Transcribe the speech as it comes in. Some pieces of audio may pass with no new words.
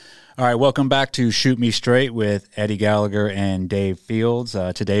All right, welcome back to Shoot Me Straight with Eddie Gallagher and Dave Fields.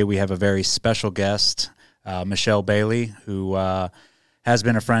 Today we have a very special guest, Michele Bailey, who has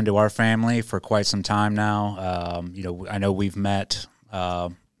been a friend to our family for quite some time now. I know we've met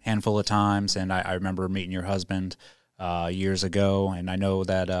a handful of times, and I remember meeting your husband years ago, and I know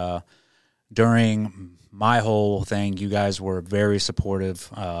that during my whole thing, you guys were very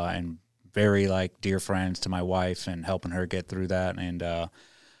supportive and very dear friends to my wife and helping her get through that. And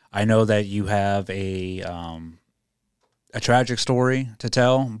I know that you have a tragic story to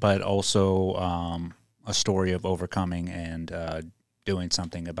tell, but also a story of overcoming and doing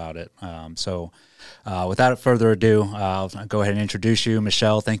something about it. So without further ado, I'll go ahead and introduce you.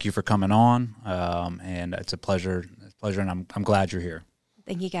 Michele, thank you for coming on, and it's a pleasure, and I'm glad you're here.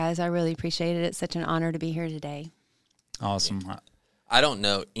 Thank you, guys. I really appreciate it. It's such an honor to be here today. Awesome. I don't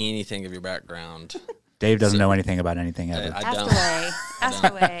know anything of your background. Dave doesn't know anything about anything ever. Ask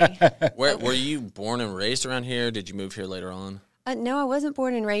away. Were you born and raised around here? Did you move here later on? No, I wasn't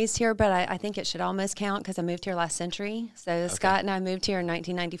born and raised here, but I think it should almost count because I moved here last century. So okay. Scott and I moved here in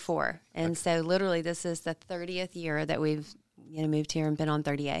 1994. And so literally this is the 30th year that we've moved here and been on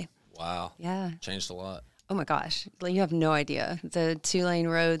 30A. Wow. Yeah. Changed a lot. Oh, my gosh. You have no idea. The 2-lane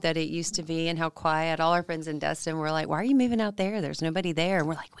road that it used to be and how quiet. All our friends in Destin were like, why are you moving out there? There's nobody there. And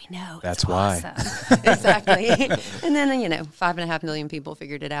we're like, we know. That's why. Awesome. Exactly. And then, 5.5 million people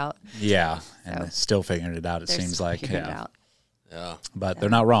figured it out. Yeah. And they're still figuring it out, it seems like. Yeah. But they're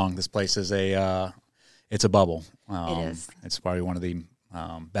not wrong. This place is it's a bubble. It is. It's probably one of the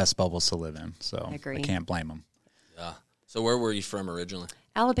best bubbles to live in. So I can't blame them. Yeah. So where were you from originally?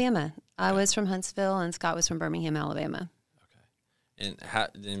 Alabama. I was from Huntsville, and Scott was from Birmingham, Alabama. Okay.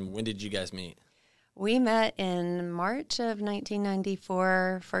 And when did you guys meet? We met in March of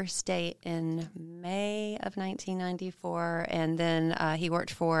 1994, first date in May of 1994, and then he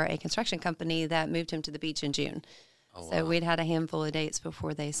worked for a construction company that moved him to the beach in June. Oh, so we'd had a handful of dates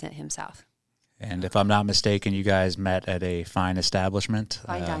before they sent him south. And if I'm not mistaken, you guys met at a fine establishment.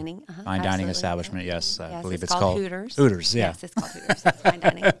 Fine dining. Fine dining establishment, yes. I believe it's called Hooters. Hooters, yeah. Yes, it's called Hooters. It's fine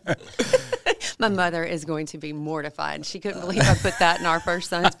dining. My mother is going to be mortified. She couldn't believe I put that in our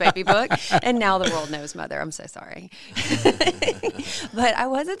first son's baby book. And now the world knows mother. I'm so sorry. But I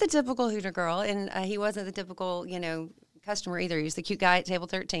wasn't the typical Hooter girl, and he wasn't the typical, customer either. He was the cute guy at table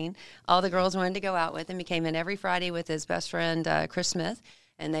 13. All the girls wanted to go out with him. He came in every Friday with his best friend, Chris Smith.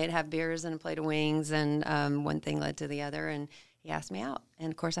 And they'd have beers and a plate of wings, and one thing led to the other, and he asked me out.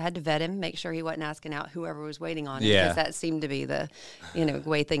 And, of course, I had to vet him, make sure he wasn't asking out whoever was waiting on him, because that seemed to be the,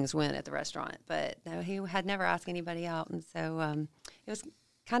 way things went at the restaurant. But, no, he had never asked anybody out. And so it was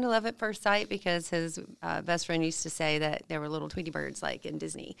kind of love at first sight, because his best friend used to say that there were little Tweety birds, like in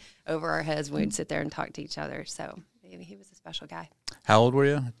Disney, over our heads when we'd sit there and talk to each other. So he was a special guy. How old were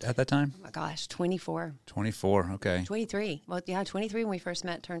you at that time? Oh, my gosh, 24. 24, okay. 23. Well, yeah, 23 when we first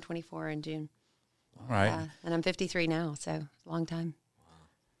met, turned 24 in June. All right. And I'm 53 now, so a long time.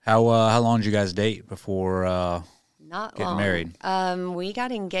 How long did you guys date before Not getting long. married? We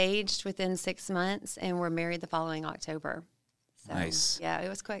got engaged within 6 months, and were married the following October. So, nice. Yeah, it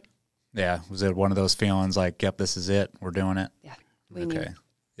was quick. Yeah. Was it one of those feelings like, yep, this is it, we're doing it? Yeah, we knew.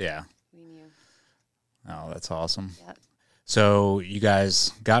 Yeah. We knew. Oh, that's awesome. Yep. So you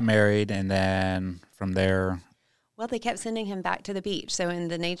guys got married, and then from there... Well, they kept sending him back to the beach. So in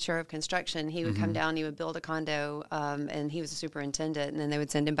the nature of construction, he would come down, he would build a condo, and he was a superintendent, and then they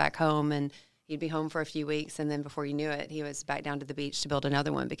would send him back home, and he'd be home for a few weeks, and then before you knew it, he was back down to the beach to build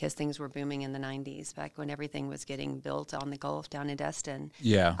another one, because things were booming in the 90s, back when everything was getting built on the Gulf down in Destin.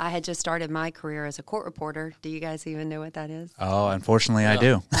 Yeah. I had just started my career as a court reporter. Do you guys even know what that is? Oh, unfortunately, I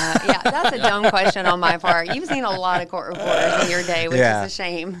do. Yeah, that's a dumb question on my part. You've seen a lot of court reporters in your day, which is a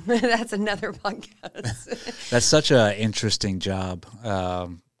shame. That's another podcast. That's such an interesting job,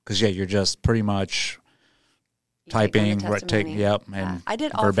 because, you're just pretty much... typing, and I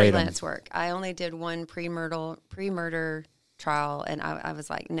did all verbatim. freelance work. I only did one pre-murder trial, and I was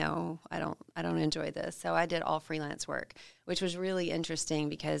like, no, I don't enjoy this. So I did all freelance work, which was really interesting,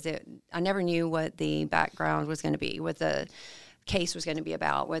 because I never knew what the background was going to be, what the case was going to be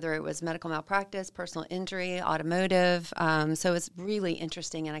about, whether it was medical malpractice, personal injury, automotive. So it's really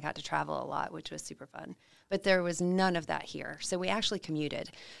interesting, and I got to travel a lot, which was super fun. But there was none of that here. So we actually commuted.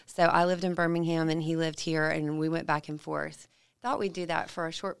 So I lived in Birmingham, and he lived here, and we went back and forth. Thought we'd do that for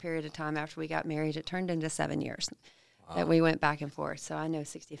a short period of time after we got married. It turned into 7 years that we went back and forth. So I know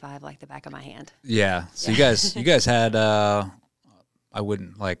 65 like the back of my hand. Yeah. So you guys had, I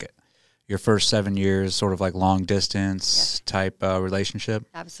wouldn't your first 7 years, sort of like long distance type relationship.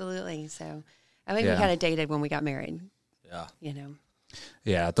 Absolutely. So I think we kind of dated when we got married. Yeah.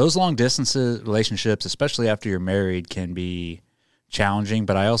 Yeah, those long distance relationships, especially after you're married, can be challenging.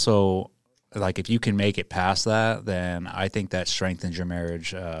 But I also like if you can make it past that, then I think that strengthens your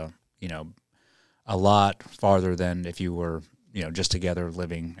marriage. A lot farther than if you were just together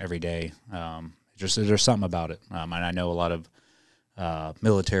living every day. Just there's something about it, and I know a lot of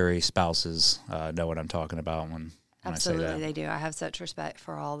military spouses know what I'm talking about when Absolutely, I say that. they do. I have such respect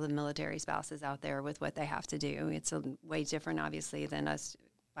for all the military spouses out there with what they have to do. It's a way different, obviously, than us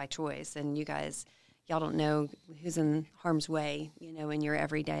by choice. And you guys, y'all don't know who's in harm's way, in your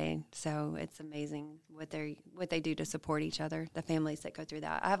everyday. So it's amazing what they do to support each other, the families that go through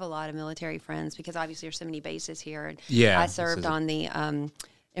that. I have a lot of military friends because obviously there's so many bases here. And Yeah, I served on the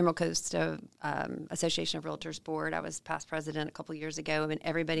Emerald Coast Association of Realtors board. I was past president a couple years ago, and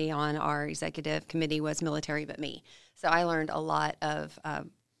everybody on our executive committee was military but me. So I learned a lot of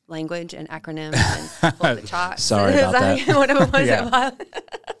language and acronyms and pulled the chalk. Sorry about that. What was Yeah.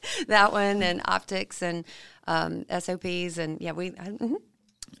 it? That one and optics and SOPs and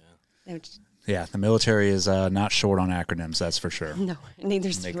Yeah, the military is not short on acronyms, that's for sure. No,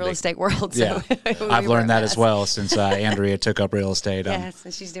 neither's the real estate world. So Yeah, I've learned that as well since Andrea took up real estate. Yes,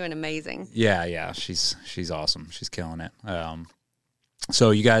 and she's doing amazing. Yeah, she's awesome. She's killing it.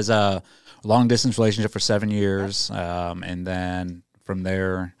 So you guys, long distance relationship for 7 years, and then from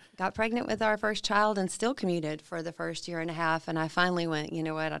there, got pregnant with our first child and still commuted for the first year and a half. And I finally went, you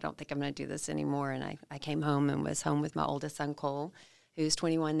know what, I don't think I'm going to do this anymore. And I came home and was home with my oldest son, Cole, who's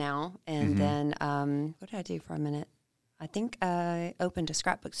 21 now. And then what did I do for a minute? I think I opened a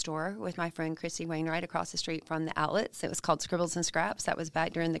scrapbook store with my friend Chrissy Wainwright across the street from the outlets. It was called Scribbles and Scraps. That was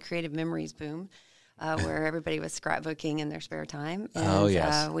back during the Creative Memories boom. Where everybody was scrapbooking in their spare time. And,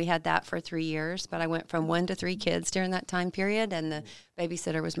 yes. We had that for 3 years, but I went from 1 to 3 kids during that time period, and the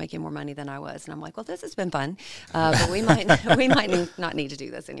babysitter was making more money than I was. And I'm like, well, this has been fun, but we might not need to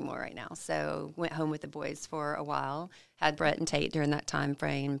do this anymore right now. So went home with the boys for a while, had Brett and Tate during that time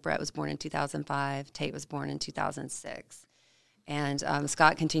frame. Brett was born in 2005. Tate was born in 2006. And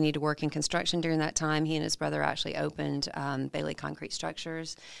Scott continued to work in construction during that time. He and his brother actually opened Bailey Concrete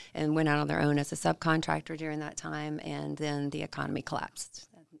Structures and went out on their own as a subcontractor during that time. And then the economy collapsed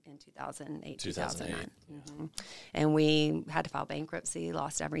in 2008, 2009. Mm-hmm. And we had to file bankruptcy,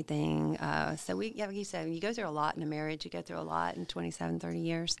 lost everything. So like you said, you go through a lot in a marriage. You go through a lot in 27, 30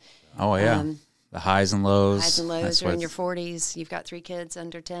 years. Oh, yeah. The highs and lows. Highs and lows. You're in your 40s. You've got 3 kids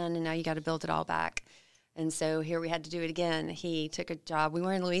under 10, and now you got to build it all back. And so here we had to do it again. He took a job. We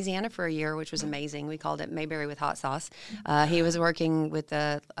were in Louisiana for a year, which was amazing. We called it Mayberry with hot sauce. He was working with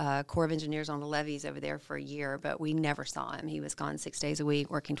the Corps of Engineers on the levees over there for a year, but we never saw him. He was gone 6 days a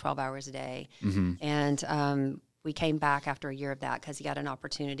week, working 12 hours a day. Mm-hmm. And we came back after a year of that because he got an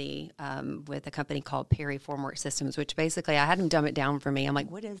opportunity with a company called Perry Formwork Systems, which basically I had him dumb it down for me. I'm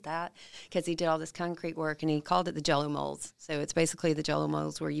like, what is that? Because he did all this concrete work, and he called it the Jello molds. So it's basically the Jello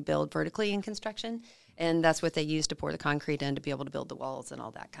molds where you build vertically in construction. And that's what they used to pour the concrete in to be able to build the walls and all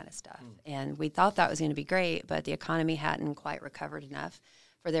that kind of stuff. And we thought that was going to be great, but the economy hadn't quite recovered enough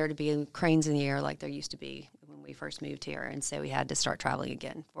for there to be cranes in the air like there used to be when we first moved here. And so we had to start traveling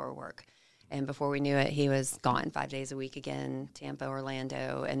again for work. And before we knew it, he was gone 5 days a week again, Tampa,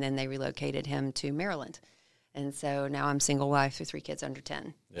 Orlando, and then they relocated him to Maryland. And so now I'm single wife with 3 kids under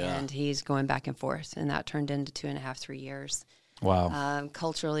 10. Yeah. And he's going back and forth, and that turned into 2.5, 3 years. Wow.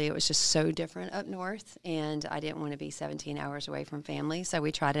 Culturally, it was just so different up north, and I didn't want to be 17 hours away from family, so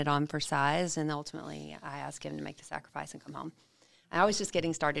we tried it on for size, and ultimately I asked him to make the sacrifice and come home. I was just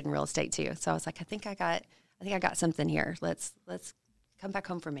getting started in real estate too, so I was like, I think I got something here. Let's come back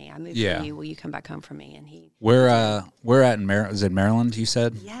home for me. I moved for you. Will you come back home for me? And he. Where at in Maryland? Is it Maryland? You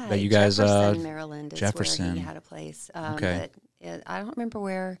said. Yeah, that you guys. Jefferson, Maryland. Is Jefferson. Where he had a place. Okay. But I don't remember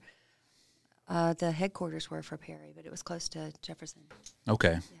where. The headquarters were for Perry, but it was close to Jefferson.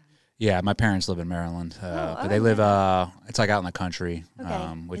 Okay. Yeah, my parents live in Maryland, but they live. It's like out in the country. Okay.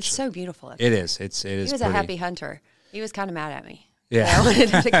 Which it's so beautiful. It is. It is. He was a happy hunter. He was kind of mad at me. Yeah. I wanted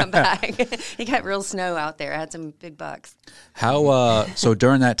him to come back. He got real snow out there. I had some big bucks. How? So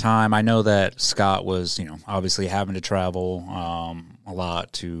during that time, I know that Scott was, obviously having to travel a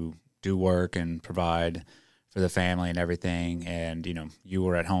lot to do work and provide for the family and everything, and you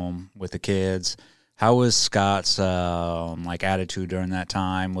were at home with the kids. How was Scott's attitude during that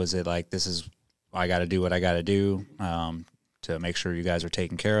time? Was it like, this is, I got to do what I got to do to make sure you guys are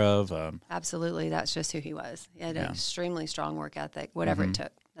taken care of? Absolutely, that's just who he was. He had an extremely strong work ethic. Whatever it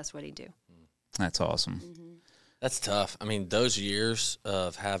took, that's what he'd do. That's awesome. Mm-hmm. That's tough. I mean, those years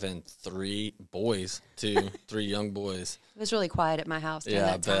of having 3 boys, 3 young boys. It was really quiet at my house during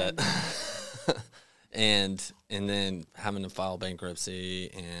that time. I bet. and then having to file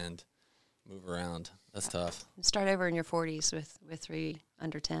bankruptcy and move around. That's tough. Start over in your 40s with 3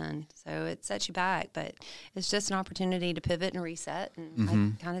 under 10. So it sets you back, but it's just an opportunity to pivot and reset. And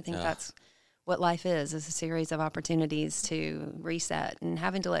I kind of think that's what life is a series of opportunities to reset and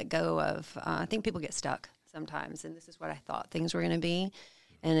having to let go of. I think people get stuck sometimes, and this is what I thought things were going to be.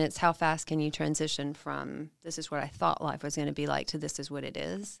 And it's how fast can you transition from this is what I thought life was going to be like to this is what it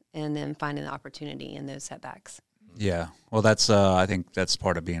is, and then finding the opportunity in those setbacks. Yeah. Well, that's I think that's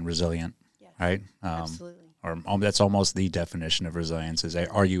part of being resilient, right? Absolutely. Or that's almost the definition of resilience is,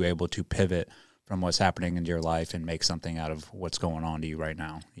 are you able to pivot from what's happening in your life and make something out of what's going on to you right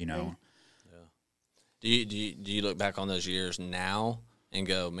now, you know? Right. Do you look back on those years now and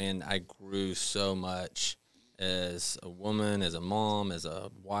go, man, I grew so much as a woman, as a mom, as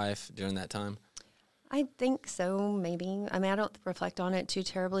a wife during that time? I think so, maybe. I mean, I don't reflect on it too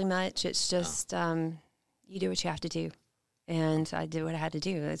terribly much. It's just you do what you have to do. And I did what I had to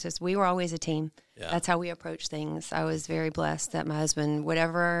do. It's just we were always a team. Yeah. That's how we approach things. I was very blessed that my husband,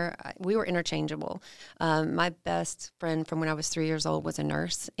 we were interchangeable. My best friend from when I was 3 years old was a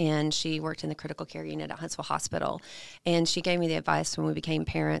nurse, and she worked in the critical care unit at Huntsville Hospital. And she gave me the advice when we became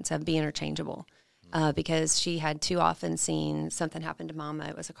parents of be interchangeable. Because she had too often seen something happen to Mama.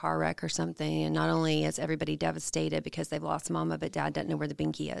 It was a car wreck or something, and not only is everybody devastated because they've lost Mama, but Dad doesn't know where the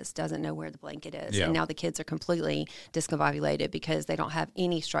binky is, doesn't know where the blanket is. Yeah. And now the kids are completely discombobulated because they don't have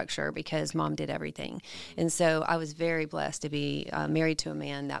any structure because Mom did everything. And so I was very blessed to be married to a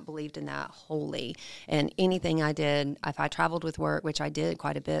man that believed in that wholly. And anything I did, if I traveled with work, which I did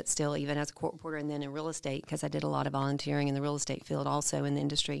quite a bit still, even as a court reporter and then in real estate, because I did a lot of volunteering in the real estate field also in the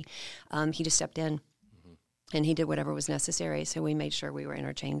industry, he just stepped in. And he did whatever was necessary, so we made sure we were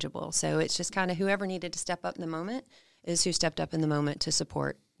interchangeable. So it's just kind of whoever needed to step up in the moment is who stepped up in the moment to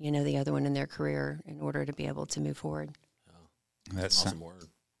support, the other one in their career in order to be able to move forward. That's awesome word.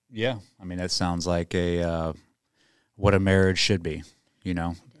 Yeah, I mean that sounds like what a marriage should be,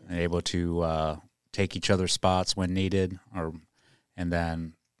 and able to take each other's spots when needed, and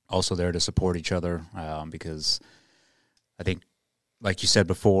then also there to support each other because I think. Like you said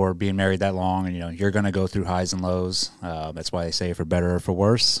before, being married that long, and you're going to go through highs and lows. That's why they say for better or for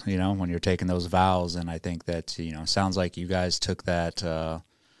worse. When you're taking those vows, and I think that sounds like you guys took that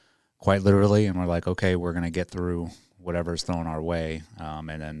quite literally, and we're like, okay, we're going to get through whatever's thrown our way, and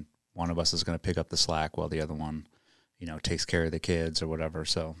then one of us is going to pick up the slack while the other one, takes care of the kids or whatever.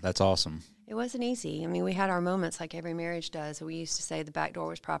 So that's awesome. It wasn't easy. I mean, we had our moments like every marriage does. We used to say the back door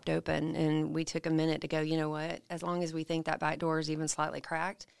was propped open, and we took a minute to go, you know what, as long as we think that back door is even slightly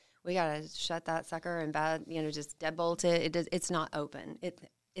cracked, we got to shut that sucker and just deadbolt it. It's not open.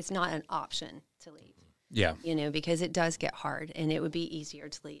 It's not an option to leave. Yeah. Because it does get hard, and it would be easier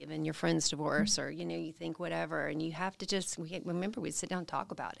to leave, and your friend's divorce or, you think whatever, and you have to remember we'd sit down and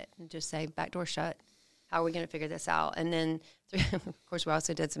talk about it and just say, back door shut. How are we going to figure this out? And then, of course, we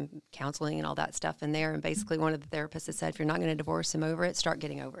also did some counseling and all that stuff in there. And basically one of the therapists had said, if you're not going to divorce him over it, start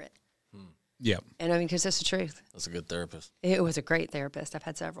getting over it. Yeah. And I mean, because that's the truth. That's a good therapist. It was a great therapist. I've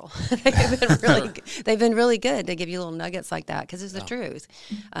had several. They've been really good to give you little nuggets like that because it's the truth.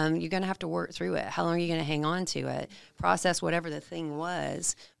 You're going to have to work through it. How long are you going to hang on to it? Process whatever the thing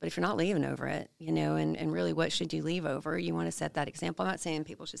was. But if you're not leaving over it, and really what should you leave over? You want to set that example. I'm not saying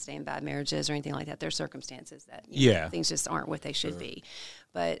people should stay in bad marriages or anything like that. There's circumstances that things just aren't what they should be.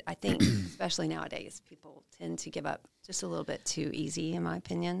 But I think, especially nowadays, people tend to give up just a little bit too easy, in my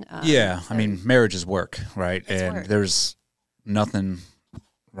opinion. I mean, marriage is work, right? And work. There's nothing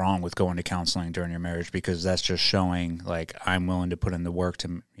wrong with going to counseling during your marriage because that's just showing, like, I'm willing to put in the work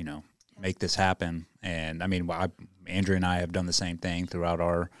to, make this happen. And, I mean, Andrea and I have done the same thing throughout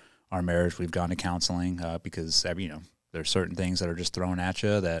our marriage. We've gone to counseling because, there's certain things that are just thrown at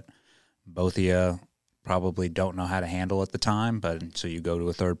you that both of you probably don't know how to handle at the time, but so you go to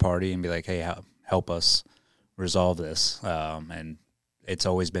a third party and be like, hey, help us resolve this. And it's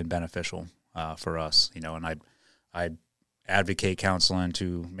always been beneficial for us, and I advocate counseling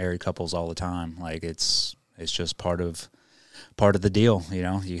to married couples all the time. Like it's just part of the deal.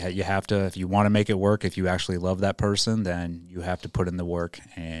 You have to, if you want to make it work, if you actually love that person, then you have to put in the work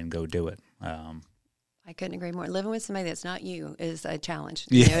and go do it. I couldn't agree more. Living with somebody that's not you is a challenge.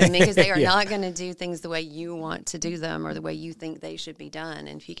 You know what I mean? Because they are not going to do things the way you want to do them or the way you think they should be done.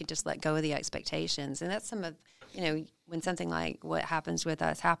 And if you could just let go of the expectations. And that's some of, when something like what happens with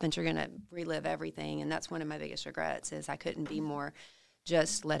us happens, you're going to relive everything. And that's one of my biggest regrets is I couldn't be more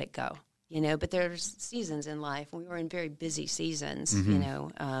just let it go. but there's seasons in life. We were in very busy seasons,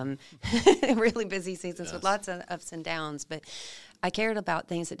 really busy seasons with lots of ups and downs. But I cared about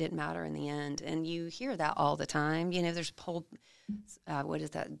things that didn't matter in the end. And you hear that all the time. There's whole, what is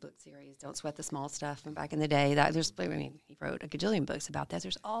that book series, Don't Sweat the Small Stuff from back in the day. He wrote a gajillion books about that.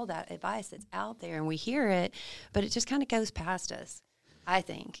 There's all that advice that's out there, and we hear it, but it just kind of goes past us, I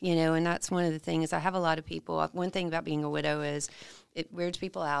think, and that's one of the things. I have a lot of people. One thing about being a widow is it weirds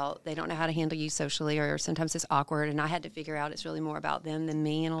people out. They don't know how to handle you socially, or sometimes it's awkward. And I had to figure out it's really more about them than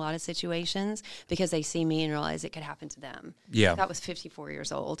me in a lot of situations, because they see me and realize it could happen to them. Yeah. Scott was 54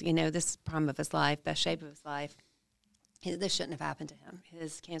 years old. This prime of his life, best shape of his life. This shouldn't have happened to him.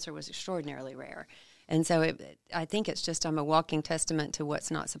 His cancer was extraordinarily rare. And so I think it's just I'm a walking testament to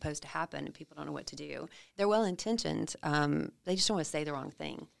what's not supposed to happen, and people don't know what to do. They're well-intentioned. They just don't want to say the wrong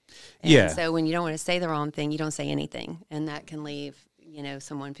thing. And so when you don't want to say the wrong thing, you don't say anything, and that can leave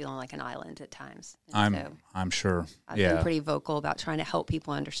someone feeling like an island at times. I'm sure. I've been pretty vocal about trying to help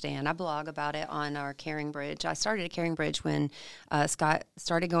people understand. I blog about it on our Caring Bridge. I started a Caring Bridge when Scott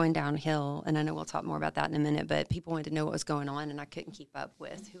started going downhill, and I know we'll talk more about that in a minute, but people wanted to know what was going on, and I couldn't keep up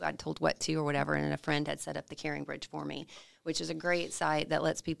with who I'd told what to or whatever, and a friend had set up the Caring Bridge for me, which is a great site that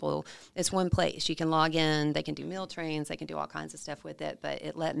lets people, it's one place. You can log in, they can do meal trains, they can do all kinds of stuff with it, but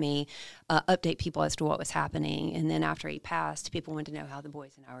it let me update people as to what was happening. And then after he passed, people wanted to know how the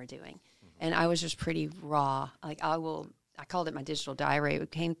boys and I were doing. And I was just pretty raw. I called it my digital diary.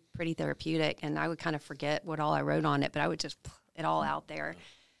 It became pretty therapeutic, and I would kind of forget what all I wrote on it, but I would just put it all out there,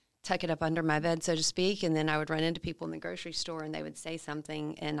 tuck it up under my bed, so to speak, and then I would run into people in the grocery store, and they would say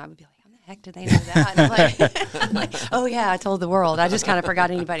something, and I would be like, how the heck did they know that? And I'm like, oh, yeah, I told the world. I just kind of forgot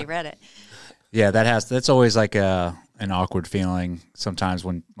anybody read it. Yeah, that's always like an awkward feeling sometimes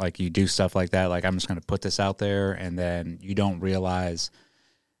when like you do stuff like that. Like, I'm just going to put this out there, and then you don't realize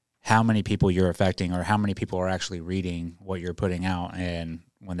how many people you're affecting or how many people are actually reading what you're putting out. And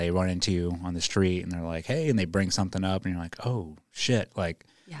when they run into you on the street and they're like, hey, and they bring something up and you're like, oh, shit. Like,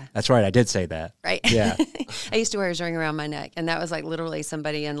 that's right. I did say that. Right. Yeah. I used to wear a ring around my neck, and that was like literally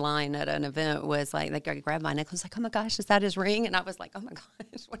somebody in line at an event was like, they grabbed my neck and was like, oh my gosh, is that his ring? And I was like, oh my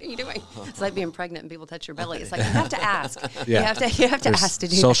gosh, what are you doing? It's like being pregnant and people touch your belly. It's like, you have to ask. Yeah. You have to ask to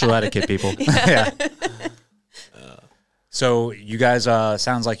do social that. etiquette, people. Yeah. So you guys,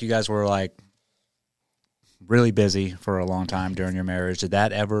 sounds like you guys were like really busy for a long time during your marriage. Did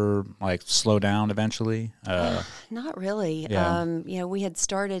that ever like slow down eventually? Not really. Yeah. We had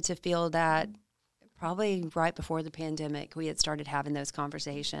started to feel that probably right before the pandemic. We had started having those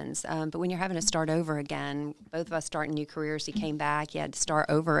conversations. But when you're having to start over again, both of us starting new careers, he came back, he had to start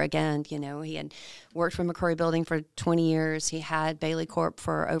over again. He had worked for McCrory Building for 20 years. He had Bailey Corp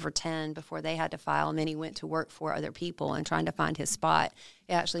for over 10 before they had to file. And then he went to work for other people and trying to find his spot.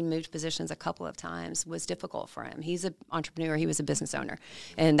 He actually moved positions a couple of times, was difficult for him. He's an entrepreneur. He was a business owner.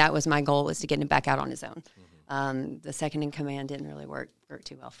 And that was my goal, was to get him back out on his own. The second in command didn't really work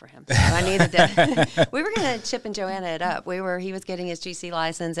too well for him. So I needed to. We were going to Chip and Joanna it up. He was getting his GC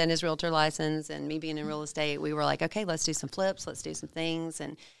license and his realtor license, and me being in real estate, we were like, okay, let's do some flips, let's do some things.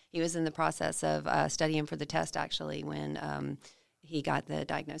 And he was in the process of studying for the test actually when he got the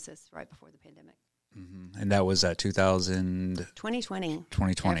diagnosis right before the pandemic. Mm-hmm. And that was 2020.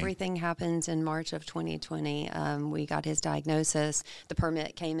 2020. Everything happened in March of 2020. We got his diagnosis. The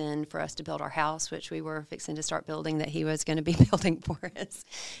permit came in for us to build our house, which we were fixing to start building, that he was going to be building for us.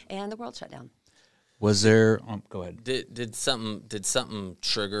 And the world shut down. Was there? Go ahead. Did something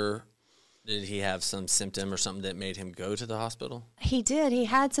trigger? Did he have some symptom or something that made him go to the hospital? He did. He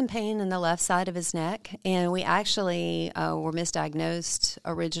had some pain in the left side of his neck, and we actually were misdiagnosed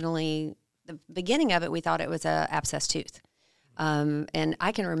originally. The beginning of it, we thought it was a abscessed tooth. And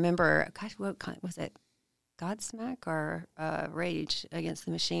I can remember, gosh, what kind was it? Godsmack or Rage Against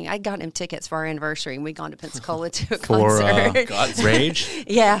the Machine? I got him tickets for our anniversary, and we'd gone to Pensacola to a concert. Rage?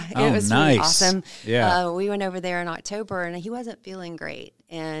 Yeah, it was nice. really awesome. Yeah. We went over there in October, and he wasn't feeling great.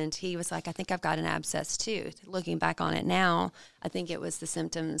 And he was like, I think I've got an abscessed tooth. Looking back on it now, I think it was the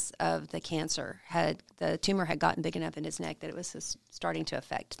symptoms of the cancer. The tumor had gotten big enough in his neck that it was just starting to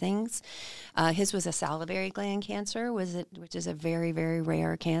affect things. His was a salivary gland cancer, which is a very, very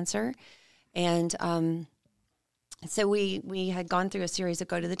rare cancer. And so we had gone through a series of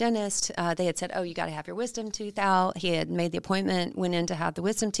go to the dentist. They had said, oh, you got to have your wisdom tooth out. He had made the appointment, went in to have the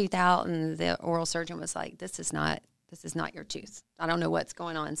wisdom tooth out, and the oral surgeon was like, this is not your tooth. I don't know what's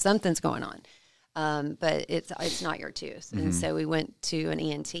going on. Something's going on. But it's not your tooth. Mm-hmm. And so we went to an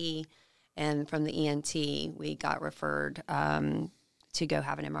ENT, and from the ENT, we got referred to go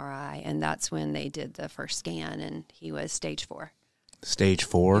have an MRI. And that's when they did the first scan, and he was stage 4. Stage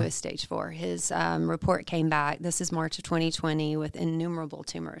 4? It was stage 4. His report came back, this is March of 2020, with innumerable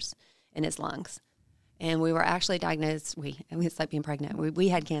tumors in his lungs. And we were actually diagnosed, it's like being pregnant. We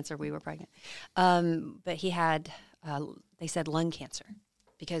had cancer, we were pregnant. But he had, they said lung cancer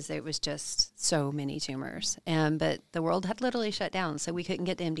because it was just so many tumors. But the world had literally shut down, so we couldn't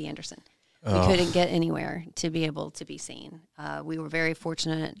get to MD Anderson. We couldn't get anywhere to be able to be seen. We were very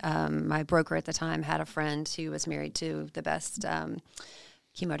fortunate. My broker at the time had a friend who was married to the best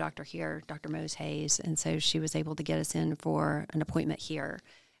chemo doctor here, Dr. Mose Hayes, and so she was able to get us in for an appointment here.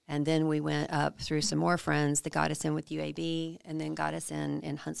 And then we went up through some more friends that got us in with UAB and then got us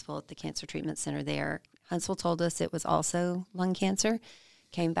in Huntsville at the Cancer Treatment Center there. Huntsville told us it was also lung cancer,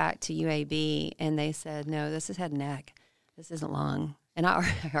 came back to UAB, and they said, no, this is head and neck. This isn't lung. And I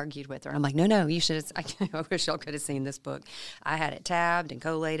argued with her. I'm like, no, you should have, I wish y'all could have seen this book. I had it tabbed and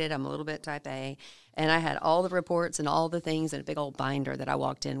collated. I'm a little bit type A. And I had all the reports and all the things in a big old binder that I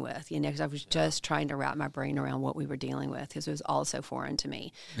walked in with, because I was just trying to wrap my brain around what we were dealing with because it was all so foreign to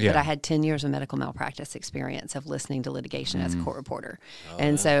me. Yeah. But I had 10 years of medical malpractice experience of listening to litigation as a court reporter.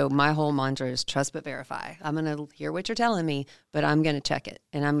 So my whole mantra is trust but verify. I'm going to hear what you're telling me, but I'm going to check it,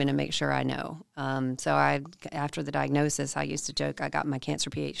 and I'm going to make sure I know. So after the diagnosis, I used to joke I got my cancer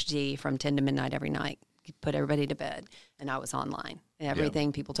PhD from 10 to midnight every night, put everybody to bed, and I was online.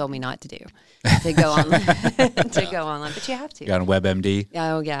 Everything people told me not to do, to go online, but you have to. You got on WebMD?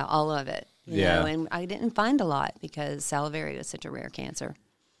 Oh, yeah, all of it. You know, and I didn't find a lot because salivary was such a rare cancer.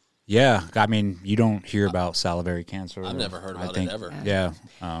 Yeah, I mean, you don't hear about salivary cancer. I've never heard about it ever. Yeah.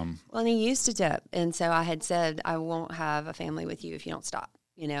 Well, and he used to dip, and so I had said, I won't have a family with you if you don't stop.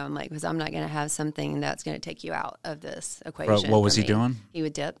 I'm like, because I'm not going to have something that's going to take you out of this equation. What was he doing? He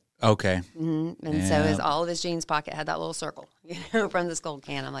would dip. Okay. Mm-hmm. And so all of his jeans pocket had that little circle, from the skull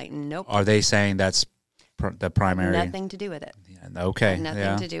can. I'm like, nope. Are they saying that's the primary? Nothing to do with it. Yeah, okay.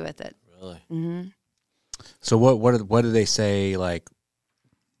 Nothing to do with it. Really? Mm-hmm. So what did they say, like,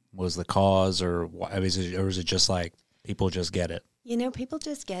 was the cause, or is it just like people just get it? People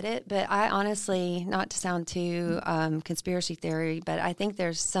just get it, but I honestly, not to sound too conspiracy theory, but I think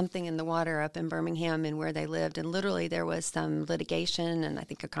there's something in the water up in Birmingham and where they lived, and literally there was some litigation, and I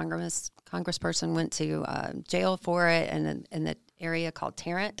think a congressperson went to jail for it, and in the area called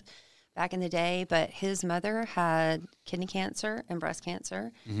Tarrant back in the day, but his mother had kidney cancer and breast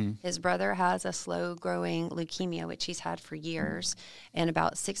cancer. Mm-hmm. His brother has a slow-growing leukemia, which he's had for years, and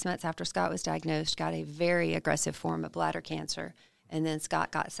about 6 months after Scott was diagnosed, got a very aggressive form of bladder cancer. And then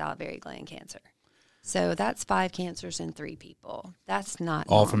Scott got salivary gland cancer. So that's 5 cancers in 3 people. That's not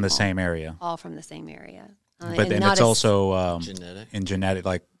all normal. from the same area. All from the same area. But then it's also genetic,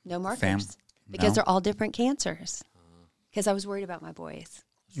 like no markers because they're all different cancers. Because I was worried about my boys.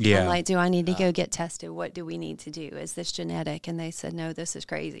 Yeah. I'm like, do I need to go get tested? What do we need to do? Is this genetic? And they said, no, this is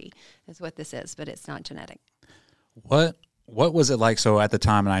crazy. That's what this is, but it's not genetic. What was it like? So at the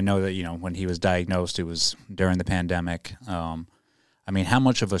time, and I know that when he was diagnosed, it was during the pandemic. I mean, how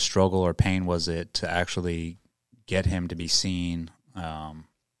much of a struggle or pain was it to actually get him to be seen,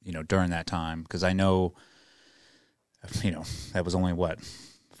 during that time? Because I know, that was only,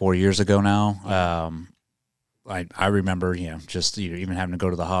 4 years ago now? I remember, just even having to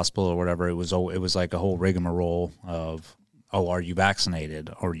go to the hospital or whatever. It was like a whole rigmarole of, are you vaccinated?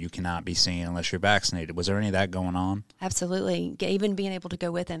 Or you cannot be seen unless you're vaccinated. Was there any of that going on? Absolutely. Even being able to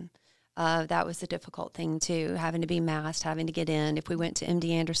go with him. That was the difficult thing, too, having to be masked, having to get in. If we went to MD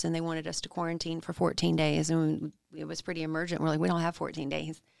Anderson, they wanted us to quarantine for 14 days, and it was pretty emergent. We're like, we don't have 14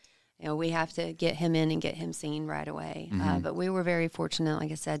 days. We have to get him in and get him seen right away. Mm-hmm. But we were very fortunate,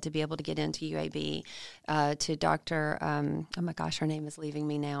 like I said, to be able to get into UAB, to Dr. Oh, my gosh, her name is leaving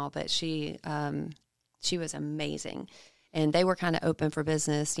me now, but she was amazing. And they were kind of open for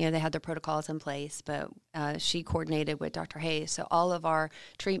business. They had their protocols in place, but she coordinated with Dr. Hayes. So all of our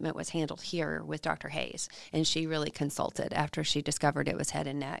treatment was handled here with Dr. Hayes. And she really consulted after she discovered it was head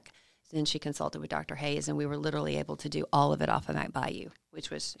and neck. Then she consulted with Dr. Hayes, and we were literally able to do all of it off of Mac Bayou, which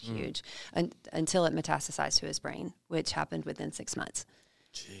was huge, until it metastasized to his brain, which happened within 6 months.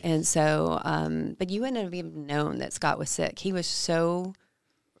 Jeez. And so, but you wouldn't have even known that Scott was sick. He was so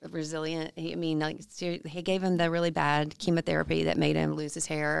resilient. He gave him the really bad chemotherapy that made him lose his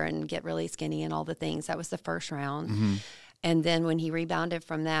hair and get really skinny and all the things. That was the first round. Mm-hmm. And then when he rebounded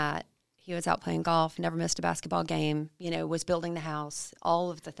from that, he was out playing golf, never missed a basketball game, was building the house, all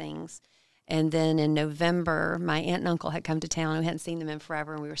of the things. And then in November, my aunt and uncle had come to town. We hadn't seen them in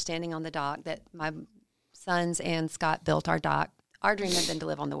forever, and we were standing on the dock that my sons and Scott built our dock Our dream had been to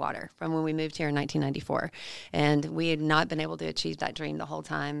live on the water from when we moved here in 1994. And we had not been able to achieve that dream the whole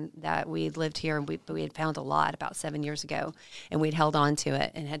time that we'd lived here. But we had found a lot about 7 years ago, and we'd held on to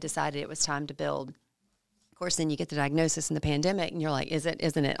it and had decided it was time to build. Of course, then you get the diagnosis in the pandemic, and you're like, is it,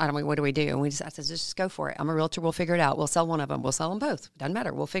 isn't it? I don't know, what do we do? And I said, just go for it. I'm a realtor. We'll figure it out. We'll sell one of them. We'll sell them both. Doesn't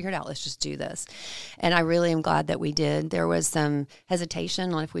matter. We'll figure it out. Let's just do this. And I really am glad that we did. There was some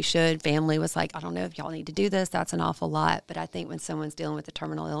hesitation on if we should. Family was like, I don't know if y'all need to do this. That's an awful lot. But I think when someone's dealing with a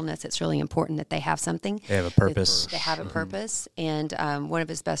terminal illness, it's really important that they have something. They have a purpose. They have a purpose. And one of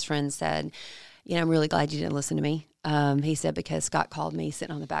his best friends said, I'm really glad you didn't listen to me. He said, because Scott called me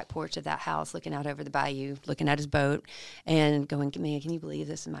sitting on the back porch of that house, looking out over the bayou, looking at his boat and going, man, can you believe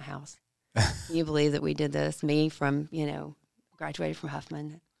this is my house? Can you believe that we did this? Me from, graduated from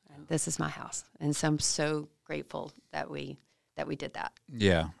Huffman. And this is my house. And so I'm so grateful that we did that.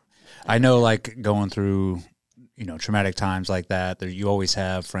 Yeah. I know, like, going through, traumatic times like that, you always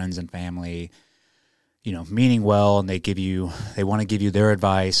have friends and family, meaning well, and they want to give you their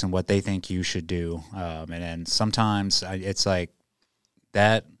advice and what they think you should do. And then sometimes it's like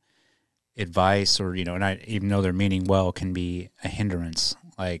that advice or, and even though they're meaning well, can be a hindrance.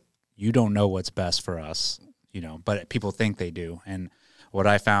 Like, you don't know what's best for us, but people think they do. And what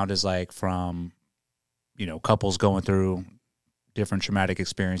I found is, like, from, couples going through different traumatic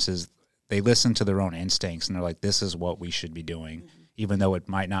experiences, they listen to their own instincts and they're like, this is what we should be doing. Mm-hmm. Even though it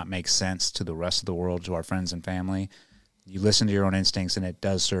might not make sense to the rest of the world, to our friends and family, you listen to your own instincts, and it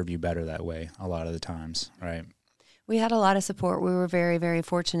does serve you better that way a lot of the times, right? We had a lot of support. We were very, very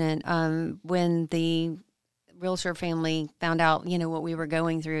fortunate. When the realtor family found out, what we were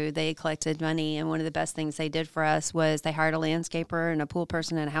going through, they collected money, and one of the best things they did for us was they hired a landscaper and a pool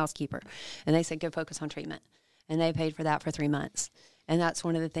person and a housekeeper, and they said, go focus on treatment. And they paid for that for 3 months. And that's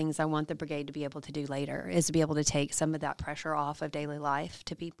one of the things I want the brigade to be able to do later, is to be able to take some of that pressure off of daily life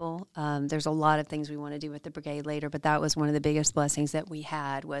to people. There's a lot of things we want to do with the brigade later, but that was one of the biggest blessings that we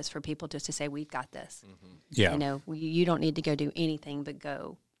had, was for people just to say, we've got this. Mm-hmm. Yeah. You don't need to go do anything but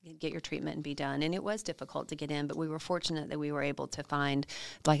go get your treatment and be done. And it was difficult to get in, but we were fortunate that we were able to find,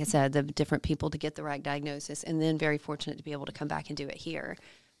 like I said, the different people to get the right diagnosis, and then very fortunate to be able to come back and do it here.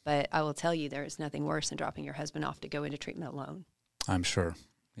 But I will tell you, there is nothing worse than dropping your husband off to go into treatment alone. I'm sure.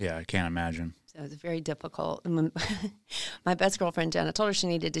 Yeah, I can't imagine. So it's very difficult. My best girlfriend, Jen, I told her she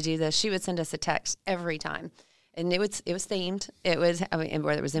needed to do this. She would send us a text every time. And it was themed. It was,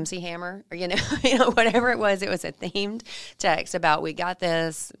 whether it was MC Hammer or, whatever it was a themed text about, we got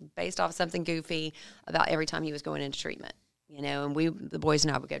this, based off something goofy, about every time he was going into treatment. And the boys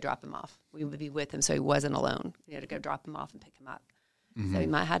and I would go drop him off. We would be with him so he wasn't alone. We had to go drop him off and pick him up. Mm-hmm. So he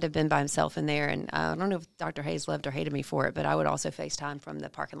might have been by himself in there. And I don't know if Dr. Hayes loved or hated me for it, but I would also FaceTime from the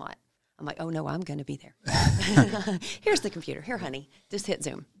parking lot. I'm like, oh, no, I'm going to be there. Here's the computer. Here, honey. Just hit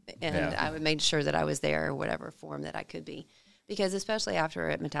Zoom. And I would make sure that I was there in whatever form that I could be. Because especially after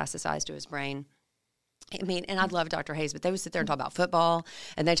it metastasized to his brain, and I'd love Dr. Hayes, but they would sit there and talk about football,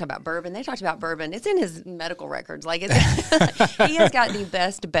 and they talk about bourbon. They talked about bourbon. It's in his medical records. Like, he has got the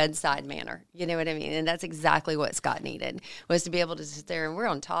best bedside manner. You know what I mean? And that's exactly what Scott needed, was to be able to sit there, and we're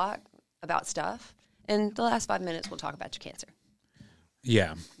going to talk about stuff. And the last 5 minutes, we'll talk about your cancer.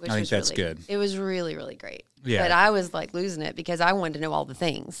 Yeah, I think that's good. It was really, really great. Yeah. But I was like losing it because I wanted to know all the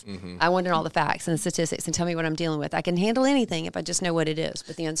things. Mm-hmm. I wanted all the facts and the statistics and tell me what I'm dealing with. I can handle anything if I just know what it is.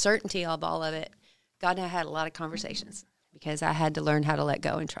 But the uncertainty of all of it, God and I had a lot of conversations because I had to learn how to let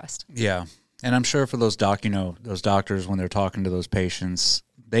go and trust. Yeah. And I'm sure for those those doctors, when they're talking to those patients,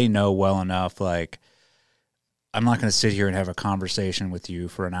 they know well enough, like, I'm not going to sit here and have a conversation with you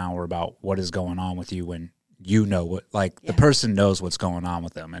for an hour about what is going on with you when you know what, like, the person knows what's going on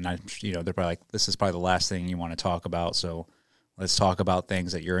with them. And they're probably like, this is probably the last thing you want to talk about. So let's talk about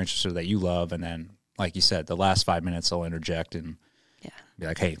things that you're interested in, that you love. And then, like you said, the last 5 minutes they'll interject and be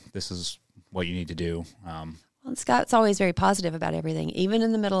like, hey, this is what you need to do. Well, Scott's always very positive about everything, even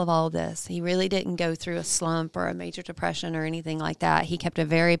in the middle of all of this. He really didn't go through a slump or a major depression or anything like that. He kept a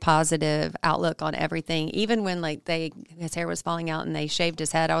very positive outlook on everything. Even when his hair was falling out and they shaved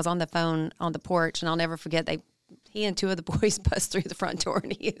his head, I was on the phone on the porch, and I'll never forget, he and two of the boys bust through the front door,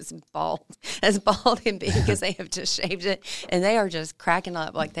 and he is bald and big because they have just shaved it, and they are just cracking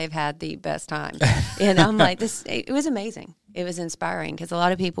up like they've had the best time. And I'm like, it was amazing. It was inspiring because a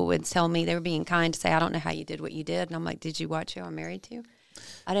lot of people would tell me, they were being kind to say, I don't know how you did what you did. And I'm like, did you watch who I'm married to?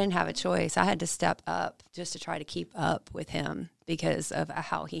 I didn't have a choice. I had to step up just to try to keep up with him because of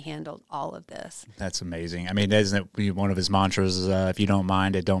how he handled all of this. That's amazing. I mean, isn't it one of his mantras, if you don't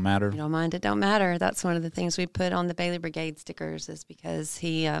mind, it don't matter? If you don't mind, it don't matter. That's one of the things we put on the Bailey Brigade stickers, is because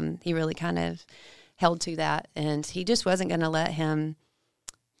he really kind of held to that, and he just wasn't going to let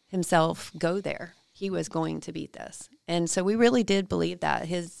himself go there. He was going to beat this. And so we really did believe that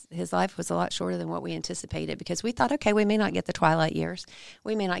his life was a lot shorter than what we anticipated, because we thought, okay, we may not get the twilight years.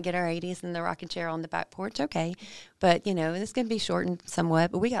 We may not get our 80s in the rocking chair on the back porch. Okay. But, it's going to be shortened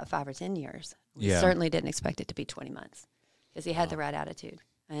somewhat, but we got 5 or 10 years. We certainly didn't expect it to be 20 months, because he had the right attitude,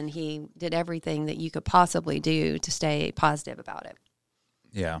 and he did everything that you could possibly do to stay positive about it.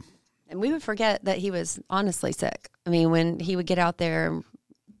 Yeah. And we would forget that he was honestly sick. I mean, when he would get out there and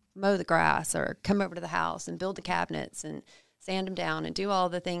mow the grass or come over to the house and build the cabinets and sand them down and do all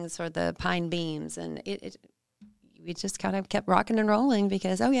the things for the pine beams, and we just kind of kept rocking and rolling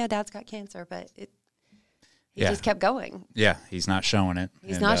because, Dad's got cancer, but he just kept going. Yeah, he's not showing it.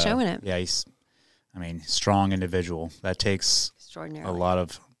 He's not showing it. Yeah, strong individual. That takes a lot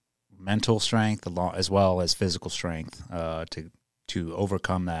of mental strength, as well as physical strength, to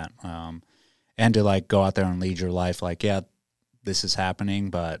overcome that, and to go out there and lead your life. This is happening,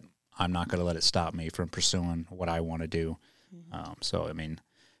 but I'm not going to let it stop me from pursuing what I want to do. Mm-hmm.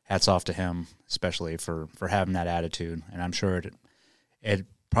 Hats off to him, especially for having that attitude. And I'm sure it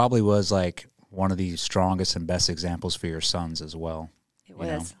probably was one of the strongest and best examples for your sons as well. It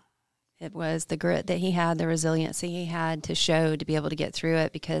was. It was the grit that he had, the resiliency he had to show to be able to get through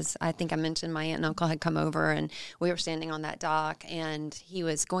it, because I think I mentioned my aunt and uncle had come over, and we were standing on that dock, and he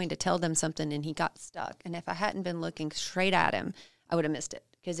was going to tell them something, and he got stuck. And if I hadn't been looking straight at him, I would have missed it,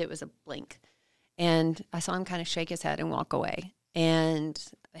 because it was a blink. And I saw him kind of shake his head and walk away. And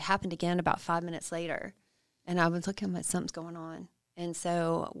it happened again about 5 minutes later, and I was looking like something's going on. And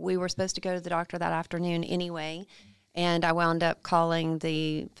so we were supposed to go to the doctor that afternoon anyway. And I wound up calling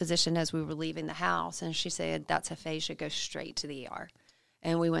the physician as we were leaving the house, and she said, that's aphasia, go straight to the ER.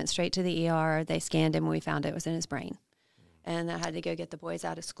 And we went straight to the ER. They scanned him, and we found it was in his brain. And I had to go get the boys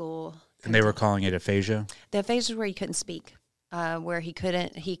out of school. And they were calling it aphasia? The aphasia is where he couldn't speak, where he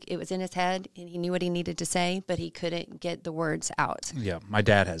couldn't, it was in his head, and he knew what he needed to say, but he couldn't get the words out. Yeah, my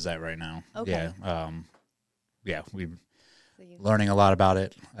dad has that right now. Okay. Yeah, we've learning a lot about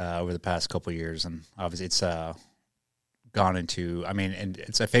it over the past couple of years, and obviously it's gone into, and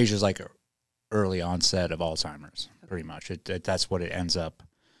it's aphasia is early onset of Alzheimer's, pretty much. That's what it ends up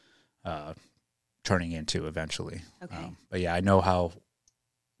turning into eventually. Okay. But yeah, I know how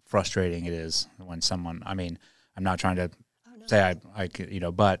frustrating it is when someone, I'm not trying to say I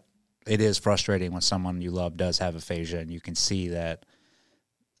could, but it is frustrating when someone you love does have aphasia, and you can see that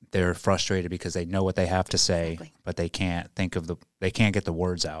they're frustrated because they know what they have to say, but they can't they can't get the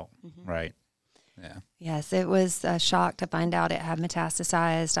words out, right? Yeah. Yes, it was a shock to find out it had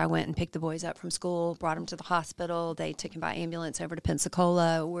metastasized. I went and picked the boys up from school, brought them to the hospital. They took him by ambulance over to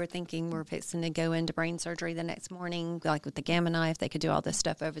Pensacola. We're thinking we're fixing to go into brain surgery the next morning, with the gamma knife. They could do all this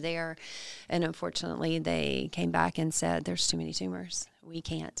stuff over there. And unfortunately, they came back and said, there's too many tumors. We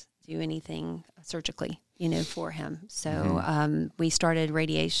can't do anything surgically, for him. So we started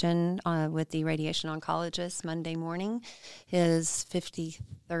radiation with the radiation oncologist Monday morning. His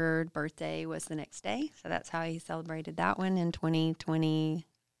 53rd birthday was the next day, so that's how he celebrated that one in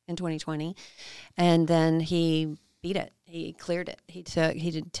 2020. And then he beat it. He cleared it. He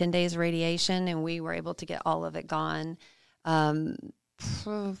did 10 days of radiation, and we were able to get all of it gone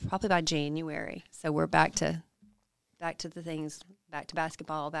probably by January. So we're back to the things, back to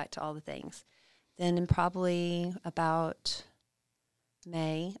basketball, back to all the things. Then in probably about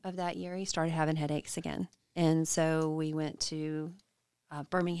May of that year, he started having headaches again. And so we went to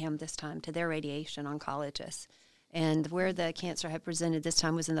Birmingham this time to their radiation oncologist. And where the cancer had presented this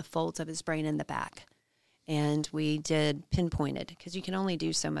time was in the folds of his brain in the back. And we did pinpointed, because you can only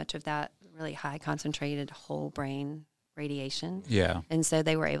do so much of that really high concentrated whole brain radiation. Yeah. And so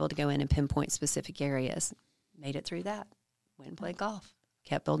they were able to go in and pinpoint specific areas. Made it through that. Went and played golf.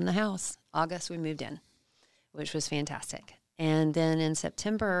 Kept building the house. August, we moved in, which was fantastic. And then in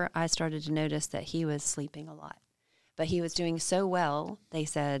September, I started to notice that he was sleeping a lot. But he was doing so well, they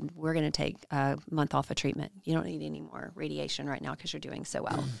said, we're going to take a month off of treatment. You don't need any more radiation right now because you're doing so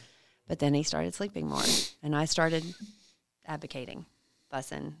well. But then he started sleeping more. And I started advocating,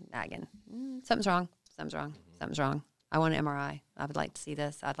 fussing, nagging. Something's wrong. I want an MRI. I would like to see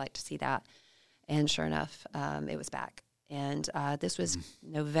this. I'd like to see that. And sure enough, it was back. And this was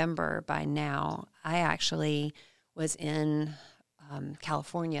November by now. I actually was in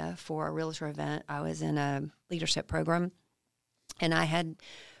California for a realtor event. I was in a leadership program, and I had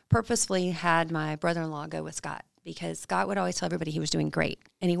purposefully had my brother-in-law go with Scott, because Scott would always tell everybody he was doing great.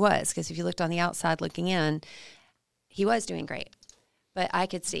 And he was, because if you looked on the outside looking in, he was doing great. But I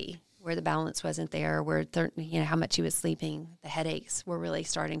could see where the balance wasn't there, where how much he was sleeping, the headaches were really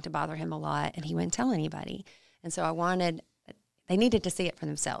starting to bother him a lot, and he wouldn't tell anybody. And so they needed to see it for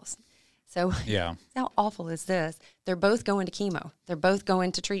themselves. So Yeah. how awful is this? They're both going to chemo. They're both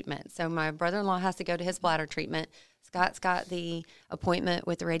going to treatment. So my brother-in-law has to go to his bladder treatment. Scott's got the appointment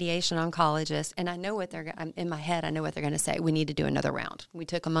with the radiation oncologist, and I know what in my head, I know what they're going to say. We need to do another round. We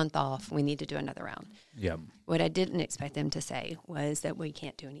took a month off. We need to do another round. Yep. What I didn't expect them to say was that we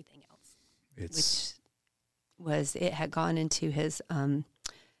can't do anything else, it had gone into his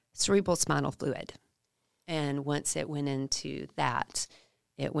cerebral spinal fluid. And once it went into that,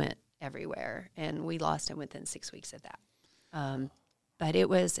 it went everywhere, and we lost him within 6 weeks of that. But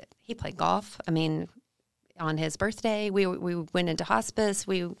he played golf. I mean, on his birthday, we went into hospice.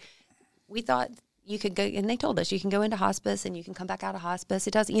 We thought you could go, and they told us you can go into hospice and you can come back out of hospice.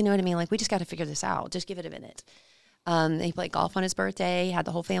 It doesn't, you know what I mean? Like, we just got to figure this out. Just give it a minute. He played golf on his birthday, had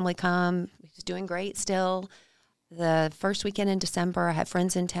the whole family come. He was doing great still. The first weekend in December, I had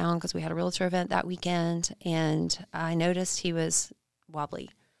friends in town because we had a realtor event that weekend, and I noticed he was wobbly.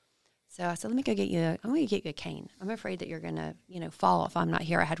 So I said, I'm going to get you a cane. I'm afraid that you're going to, fall if I'm not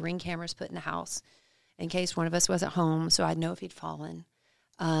here. I had Ring cameras put in the house in case one of us wasn't home, so I'd know if he'd fallen.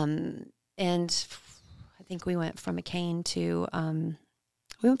 And I think we went from a cane to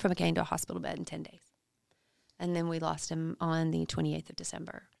a hospital bed in 10 days. And then we lost him on the 28th of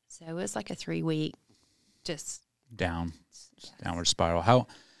December. So it was like a 3-week just downward spiral.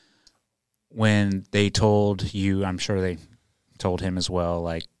 When they told you, I'm sure they told him as well,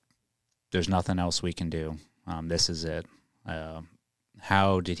 like, there's nothing else we can do. This is it.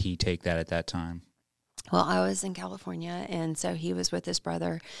 How did he take that at that time? Well, I was in California, and so he was with his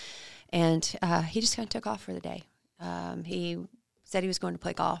brother, and he just kind of took off for the day. He said he was going to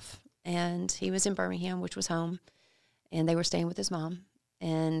play golf, and he was in Birmingham, which was home, and they were staying with his mom.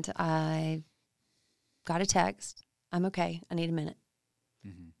 And I got a text, I'm okay, I need a minute.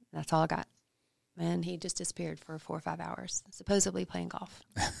 Mm-hmm. That's all I got. And he just disappeared for 4 or 5 hours, supposedly playing golf.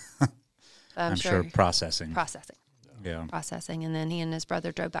 I'm sure processing. Yeah. Processing. And then he and his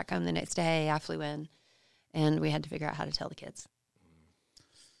brother drove back home the next day. I flew in, and we had to figure out how to tell the kids.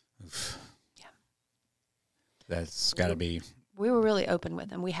 Oof. Yeah. That's got to be. We were really open with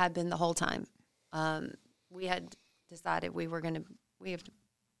them. We had been the whole time. We had decided we have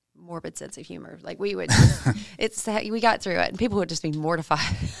morbid sense of humor. Like, we would, we got through it, and people would just be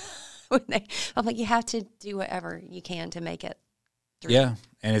mortified. I'm like, you have to do whatever you can to make it through. Yeah,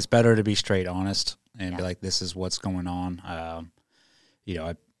 and it's better to be straight honest and be like, this is what's going on.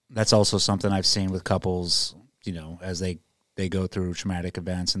 That's also something I've seen with couples, as they go through traumatic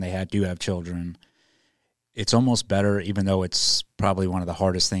events and they do have children. It's almost better, even though it's probably one of the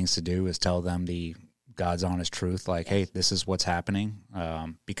hardest things to do, is tell them the God's honest truth, like, hey, this is what's happening.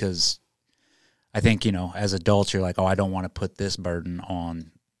 Because I think, as adults, you're like, oh, I don't want to put this burden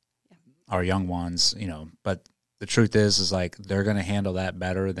on our young ones, but the truth is like, they're going to handle that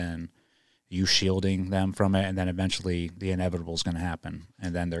better than you shielding them from it. And then eventually the inevitable is going to happen.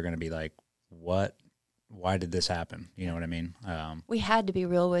 And then they're going to be like, what, why did this happen? You know what I mean? We had to be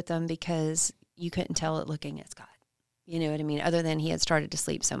real with them because you couldn't tell it looking at Scott. You know what I mean? Other than he had started to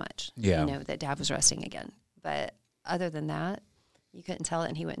sleep so much, that Dad was resting again. But other than that, you couldn't tell it,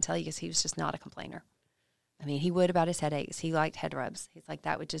 and he wouldn't tell you because he was just not a complainer. I mean, he would about his headaches. He liked head rubs. He's like,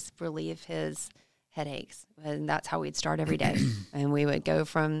 that would just relieve his headaches. And that's how we'd start every day. And we would go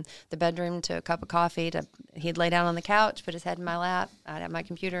from the bedroom to a cup of coffee he'd lay down on the couch, put his head in my lap. I'd have my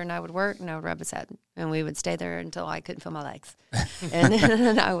computer and I would work and I would rub his head. And we would stay there until I couldn't feel my legs. And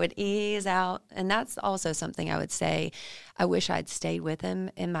then I would ease out. And that's also something I would say, I wish I'd stayed with him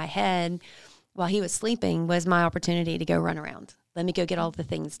in my head while he was sleeping was my opportunity to go run around. Let me go get all the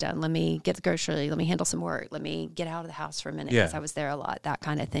things done. Let me get the grocery. Let me handle some work. Let me get out of the house for a minute because I was there a lot, that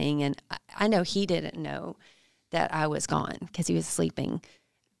kind of thing. And I know he didn't know that I was gone because he was sleeping.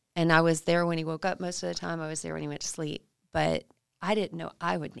 And I was there when he woke up most of the time. I was there when he went to sleep. But I didn't know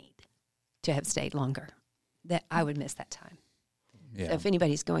I would need to have stayed longer, that I would miss that time. Yeah. So if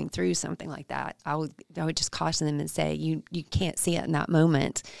anybody's going through something like that, I would just caution them and say, you can't see it in that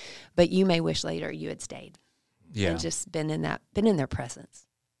moment, but you may wish later you had stayed. Yeah. And just been in their presence,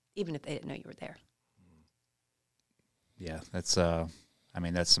 even if they didn't know you were there. Yeah, that's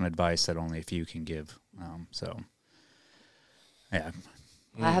some advice that only a few can give. Yeah.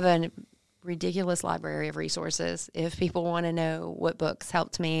 I have a ridiculous library of resources. If people want to know what books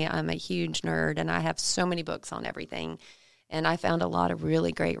helped me, I'm a huge nerd, and I have so many books on everything. And I found a lot of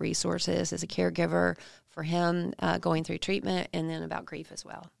really great resources as a caregiver for him going through treatment, and then about grief as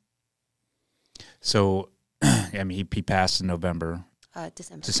well. So, I mean, he passed in November.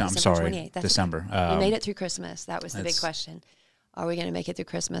 December. I'm sorry, 28th. That's December. okay. We made it through Christmas. That was the big question. Are we going to make it through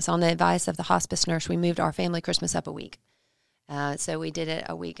Christmas? On the advice of the hospice nurse, we moved our family Christmas up a week. So we did it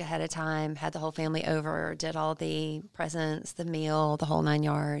a week ahead of time, had the whole family over, did all the presents, the meal, the whole 9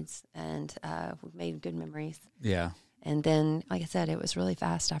 yards, and we made good memories. Yeah. And then, like I said, it was really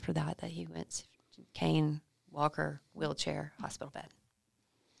fast after that he went to cane, walker, wheelchair, hospital bed.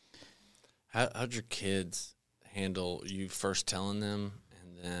 How'd your kids handle you first telling them,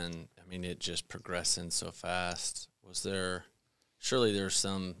 and then, I mean, it just progressing so fast? Surely there's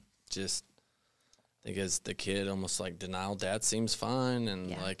some just, I think as the kid, almost like denial. Dad seems fine, and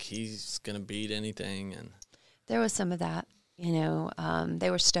like he's gonna beat anything. And there was some of that.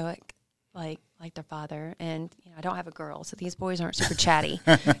 They were stoic, like their father. And I don't have a girl, so these boys aren't super chatty.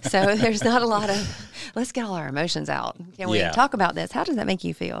 So there's not a lot of let's get all our emotions out. Can we talk about this? How does that make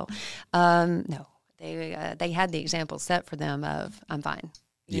you feel? No, they had the example set for them of I'm fine.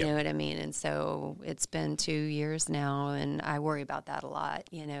 You know what I mean? And so it's been 2 years now, and I worry about that a lot.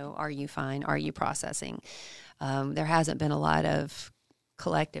 Are you fine? Are you processing? There hasn't been a lot of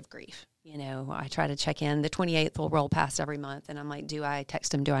collective grief. I try to check in. The 28th will roll past every month, and I'm like, do I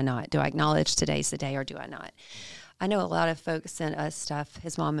text him? Do I not? Do I acknowledge today's the day, or do I not? I know a lot of folks sent us stuff.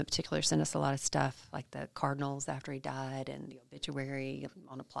 His mom in particular sent us a lot of stuff, like the Cardinals after he died and the obituary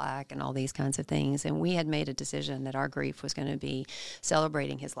on a plaque and all these kinds of things. And we had made a decision that our grief was going to be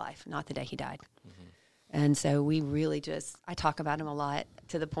celebrating his life, not the day he died. Mm-hmm. And so we really I talk about him a lot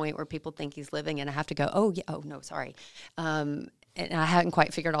to the point where people think he's living, and I have to go, oh, no, sorry. And I hadn't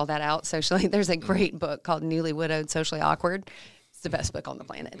quite figured all that out socially. There's a great book called Newly Widowed, Socially Awkward. It's the best book on the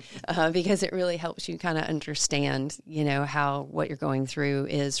planet because it really helps you kind of understand, how what you're going through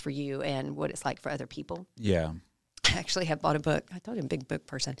is for you and what it's like for other people. Yeah. I actually have bought a book. I told him, big book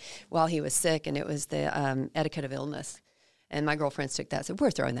person, while he was sick, and it was the Etiquette of Illness. And my girlfriends took that and said,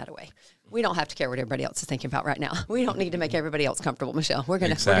 we're throwing that away. We don't have to care what everybody else is thinking about right now. We don't need to make everybody else comfortable, Michelle. We're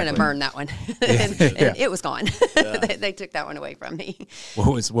gonna burn that one. and it was gone. Yeah. they took that one away from me.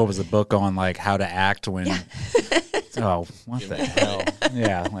 What was the book on, like how to act when oh, what the hell?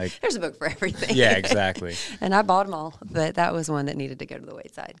 Yeah, like there's a book for everything. Yeah, exactly. And I bought them all, but that was one that needed to go to the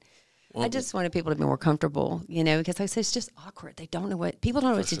wayside. Well, I just wanted people to be more comfortable, because like I said, it's just awkward. People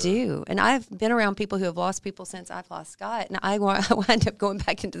don't know what to do. And I've been around people who have lost people since I've lost Scott, and I wind up going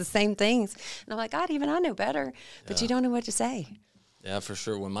back into the same things. And I'm like, God, even I know better, but you don't know what to say. Yeah, for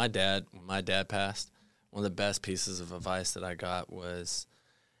sure. When my dad passed, one of the best pieces of advice that I got was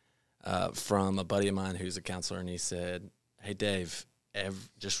from a buddy of mine who's a counselor, and he said, hey, Dave,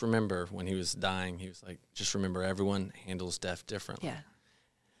 just remember when he was dying, he was like, just remember everyone handles death differently. Yeah.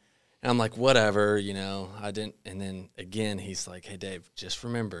 And I'm like, whatever, I didn't. And then again, he's like, hey, Dave, just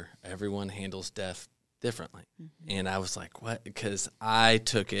remember, everyone handles death differently. Mm-hmm. And I was like, what? Because I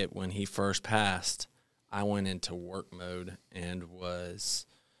took it when he first passed, I went into work mode and was,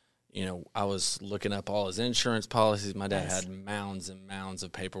 I was looking up all his insurance policies. My dad had mounds and mounds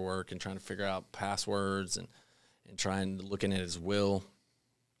of paperwork and trying to figure out passwords and looking at his will.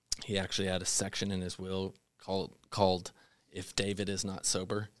 He actually had a section in his will called If David Is Not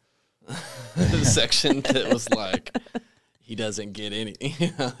Sober. Section that was like he doesn't get any.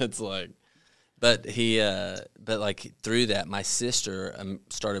 It's like, but like through that, my sister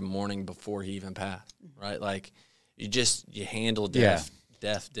started mourning before he even passed. Right, like you handle death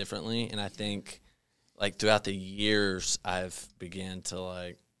differently, and I think like throughout the years I've began to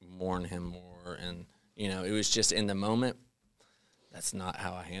like mourn him more, and it was just in the moment. That's not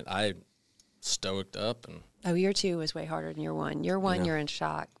how I stoiced up and. Oh, year 2 was way harder than year 1. Year 1, you're in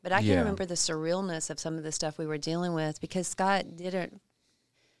shock. But I can remember the surrealness of some of the stuff we were dealing with because Scott didn't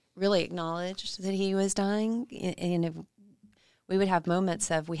really acknowledge that he was dying. And we would have moments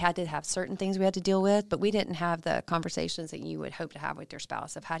of we had to have certain things we had to deal with, but we didn't have the conversations that you would hope to have with your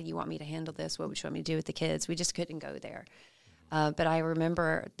spouse of how do you want me to handle this? What would you want me to do with the kids? We just couldn't go there. But I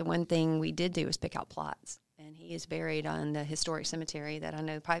remember the one thing we did do was pick out plots. And he is buried on the historic cemetery that I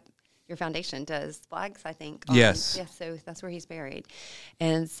know your foundation does flags, I think. Yes. Yes, so that's where he's buried.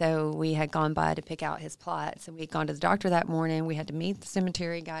 And so we had gone by to pick out his plots, and we had gone to the doctor that morning. We had to meet the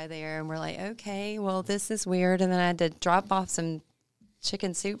cemetery guy there, and we're like, okay, well, this is weird. And then I had to drop off some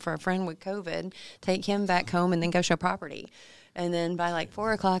chicken soup for a friend with COVID, take him back home, and then go show property. And then by like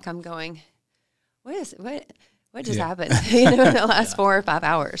 4 o'clock, I'm going, what just happened? In the last 4 or 5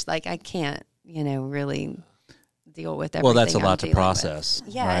 hours. Like, I can't, really deal with everything. Well, that's a I'm lot to dealing process.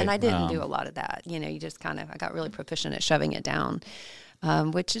 with. Yeah, right? and I didn't do a lot of that. You just I got really proficient at shoving it down,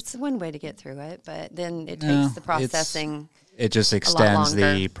 which is one way to get through it. But then it takes the processing. It just extends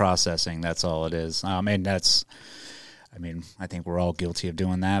the processing. That's all it is. And that's, I mean, I think we're all guilty of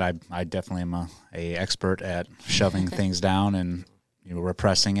doing that. I definitely am a expert at shoving things down and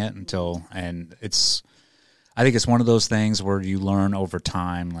repressing it and I think it's one of those things where you learn over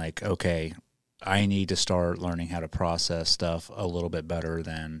time, like, okay, I need to start learning how to process stuff a little bit better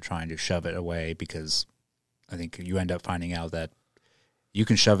than trying to shove it away, because I think you end up finding out that you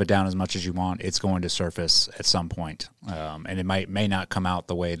can shove it down as much as you want. It's going to surface at some point, and it may not come out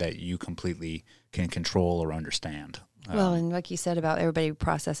the way that you completely can control or understand. Well, and like you said about everybody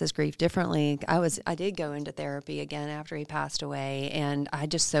processes grief differently, I did go into therapy again after he passed away, and I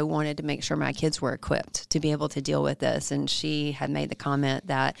just so wanted to make sure my kids were equipped to be able to deal with this. And she had made the comment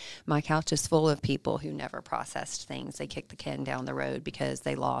that my couch is full of people who never processed things. They kicked the can down the road because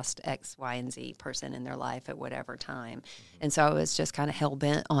they lost X, Y, and Z person in their life at whatever time. And so I was just kind of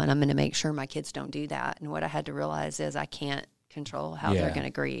hell-bent on, I'm going to make sure my kids don't do that. And what I had to realize is I can't control how they're going to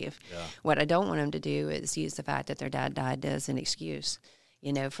grieve. Yeah. What I don't want them to do is use the fact that their dad died as an excuse,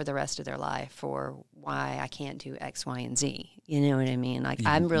 for the rest of their life for why I can't do X, Y, and Z. You know what I mean? Like,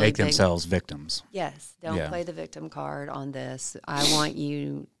 I'm really make themselves victims. Yes. Don't play the victim card on this. I want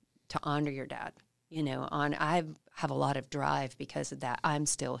you to honor your dad. I have a lot of drive because of that. I'm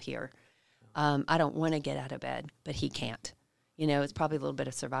still here. I don't want to get out of bed, but he can't. It's probably a little bit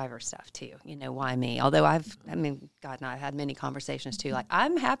of survivor stuff too. Why me? Although God and I have had many conversations too. Like,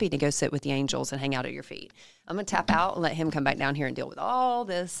 I'm happy to go sit with the angels and hang out at your feet. I'm going to tap out and let him come back down here and deal with all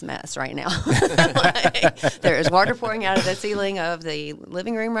this mess right now. There is water pouring out of the ceiling of the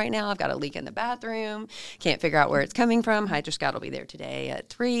living room right now. I've got a leak in the bathroom. Can't figure out where it's coming from. Hydroscout will be there today at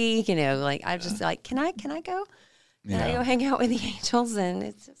 3. I'm just like, can I go? Can I go hang out with the angels? And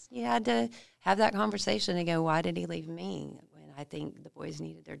it's just, you had to have that conversation and go, why did he leave me? I think the boys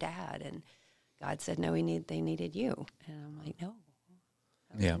needed their dad, and God said, no, they needed you. And I'm like, no,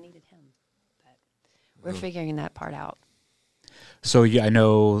 I needed him. But we're figuring that part out. So I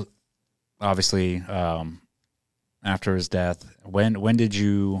know, obviously, after his death, when did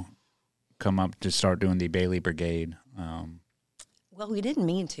you come up to start doing the Bailey Brigade? Well, we didn't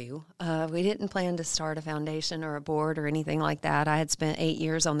mean to. We didn't plan to start a foundation or a board or anything like that. I had spent 8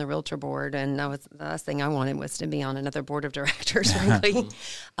 years on the realtor board, and the last thing I wanted was to be on another board of directors, frankly.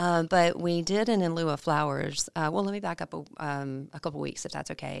 But we did it in lieu of flowers. Well, let me back up a couple weeks, if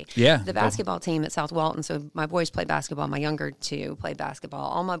that's okay. Yeah. The basketball team at South Walton, so my boys play basketball. My younger two play basketball.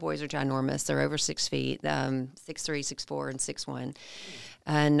 All my boys are ginormous. They're over 6 feet, 6'3", 6'4", and 6'1".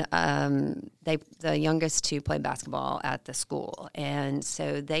 And the youngest two play basketball at the school. And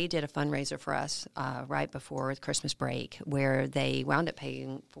so they did a fundraiser for us right before Christmas break, where they wound up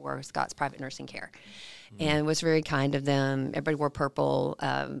paying for Scott's private nursing care. And it was very kind of them. Everybody wore purple.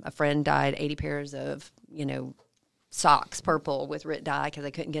 A friend dyed 80 pairs of, socks purple with Rit dye because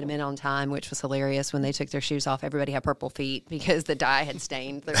they couldn't get them in on time, which was hilarious. When they took their shoes off, everybody had purple feet because the dye had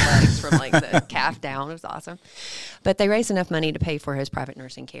stained their legs from like the calf down. It was awesome. But they raised enough money to pay for his private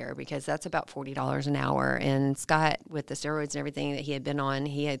nursing care, because that's about $40 an hour. And Scott, with the steroids and everything that he had been on,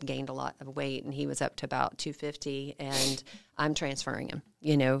 he had gained a lot of weight, and he was up to about 250, and I'm transferring him.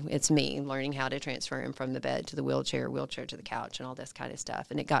 It's me learning how to transfer him from the bed to the wheelchair to the couch, and all this kind of stuff.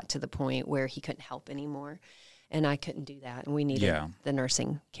 And it got to the point where he couldn't help anymore. And I couldn't do that, and we needed the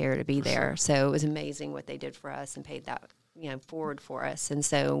nursing care to be there. So it was amazing what they did for us and paid that, forward for us. And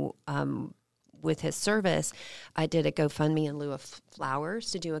so with his service, I did a GoFundMe in lieu of flowers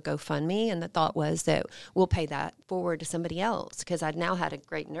to do a GoFundMe, and the thought was that we'll pay that forward to somebody else, because I'd now had a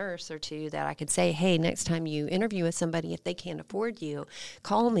great nurse or two that I could say, hey, next time you interview with somebody, if they can't afford you,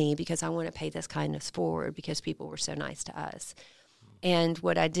 call me, because I want to pay this kindness forward, because people were so nice to us. And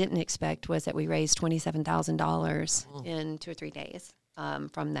what I didn't expect was that we raised $27,000 in 2 or 3 days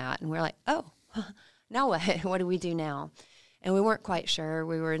from that. And we're like, oh, now what? What do we do now? And we weren't quite sure.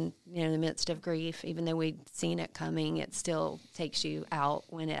 We were in the midst of grief. Even though we'd seen it coming, it still takes you out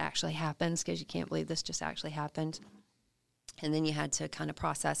when it actually happens, because you can't believe this just actually happened. And then you had to kind of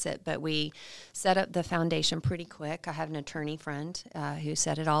process it. But we set up the foundation pretty quick. I have an attorney friend who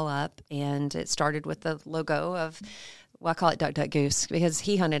set it all up. And it started with the logo of, I call it Duck, Duck, Goose, because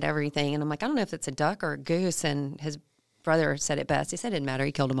he hunted everything. And I'm like, I don't know if it's a duck or a goose. And his brother said it best. He said it didn't matter.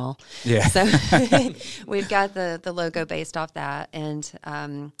 He killed them all. Yeah. So we've got the logo based off that. And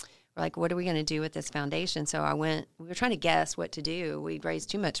we're like, what are we going to do with this foundation? So we were trying to guess what to do. We'd raised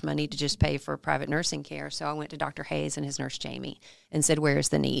too much money to just pay for private nursing care. So I went to Dr. Hayes and his nurse Jamie and said, where's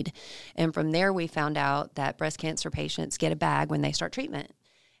the need? And from there, we found out that breast cancer patients get a bag when they start treatment,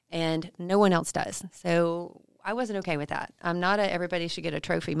 and no one else does. So I wasn't okay with that. I'm not everybody should get a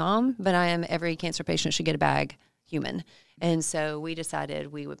trophy mom, but I am every cancer patient should get a bag human. And so we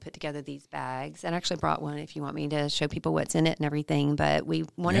decided we would put together these bags, and actually brought one if you want me to show people what's in it and everything. But we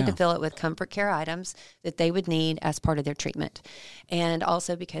wanted to fill it with comfort care items that they would need as part of their treatment. And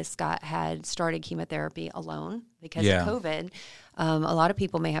also because Scott had started chemotherapy alone because of COVID, a lot of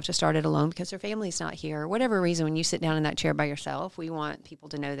people may have to start it alone because their family's not here. Whatever reason, when you sit down in that chair by yourself, we want people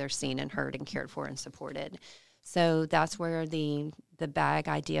to know they're seen and heard and cared for and supported. So that's where the bag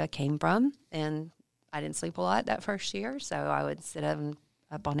idea came from. And I didn't sleep a lot that first year, so I would sit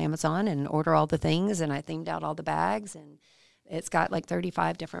up on Amazon and order all the things, and I themed out all the bags, and it's got like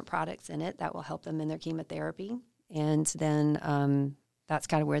 35 different products in it that will help them in their chemotherapy. And then that's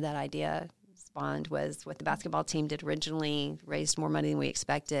kind of where that idea spawned, was what the basketball team did originally, raised more money than we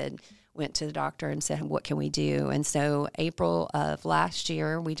expected, went to the doctor and said, what can we do? And so April of last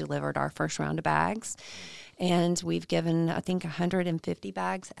year, we delivered our first round of bags, and we've given, I think, 150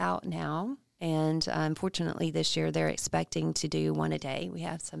 bags out now. And unfortunately, this year they're expecting to do one a day. We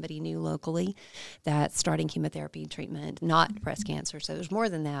have somebody new locally that's starting chemotherapy treatment, not breast cancer. So there's more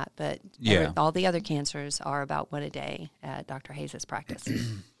than that, but all the other cancers are about one a day at Dr. Hayes' practice.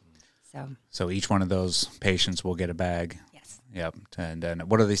 So each one of those patients will get a bag. Yes. Yep. And then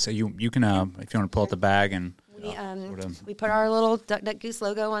what are they? So you can if you want to pull out the bag and we put our little Duck Duck Goose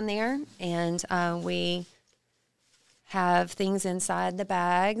logo on there, and we have things inside the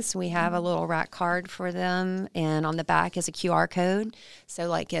bags. We have a little rack card for them, and on the back is a QR code. So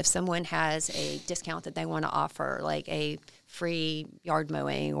like if someone has a discount that they want to offer, like a free yard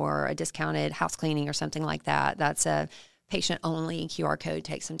mowing or a discounted house cleaning or something like that, that's a patient-only QR code,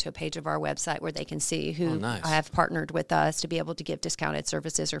 takes them to a page of our website where they can see who have partnered with us to be able to give discounted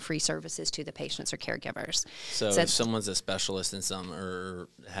services or free services to the patients or caregivers. So if someone's a specialist in some or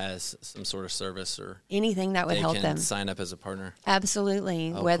has some sort of service or anything that would help them, sign up as a partner.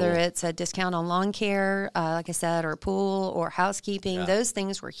 Absolutely. Whether it's a discount on lawn care, like I said, or pool or housekeeping, those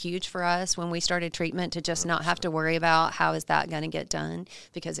things were huge for us when we started treatment, to just not have to worry about how is that going to get done,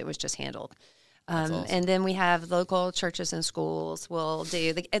 because it was just handled. Awesome. And then we have local churches and schools will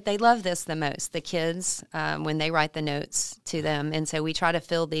do, they love this the most, the kids, when they write the notes to them. And so we try to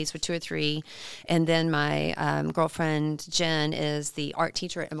fill these with 2 or 3. And then my girlfriend, Jen, is the art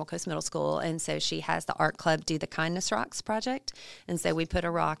teacher at Emerald Coast Middle School. And so she has the art club do the Kindness Rocks project. And so we put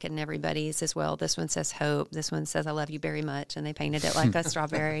a rock in everybody's as well. This one says hope. This one says I love you very much. And they painted it like a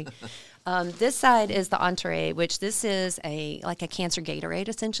strawberry. This side is the entree, which this is like a cancer Gatorade,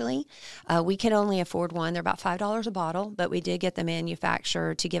 essentially. We can only afford one. They're about $5 a bottle, but we did get the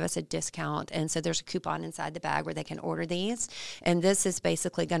manufacturer to give us a discount. And so there's a coupon inside the bag where they can order these. And this is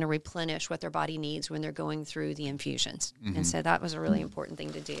basically going to replenish what their body needs when they're going through the infusions. Mm-hmm. And so that was a really important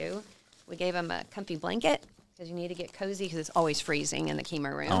thing to do. We gave them a comfy blanket, because you need to get cozy, because it's always freezing in the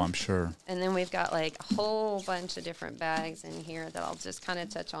chemo room. Oh, I'm sure. And then we've got like a whole bunch of different bags in here that I'll just kind of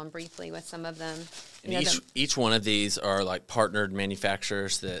touch on briefly with some of them. And each one of these are like partnered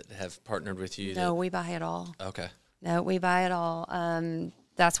manufacturers that have partnered with you? No, we buy it all. Okay. No, we buy it all.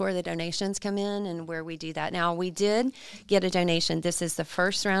 That's where the donations come in and where we do that. Now, we did get a donation. This is the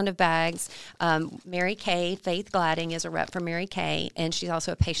first round of bags. Mary Kay, Faith Gladding, is a rep for Mary Kay, and she's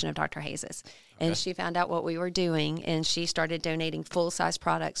also a patient of Dr. Hayes's. And she found out what we were doing, and she started donating full-size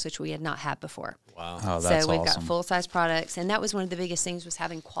products, which we had not had before. Wow. Oh, that's so we've awesome. got full-size products, and that was one of the biggest things, was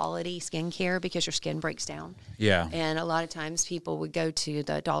having quality skincare, because your skin breaks down. Yeah. And a lot of times people would go to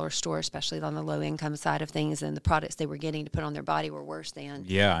the dollar store, especially on the low-income side of things, and the products they were getting to put on their body were worse than.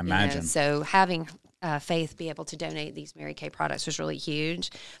 Yeah, I imagine. So having Faith be able to donate these Mary Kay products was really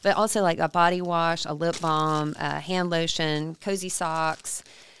huge. But also like a body wash, a lip balm, a hand lotion, cozy socks.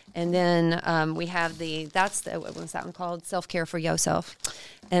 And then we have what was that one called? Self-Care for Yourself.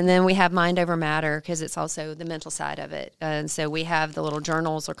 And then we have Mind Over Matter, because it's also the mental side of it. And so we have the little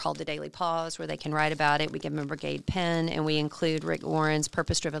journals, are called the Daily Pause, where they can write about it. We give them a brigade pen, and we include Rick Warren's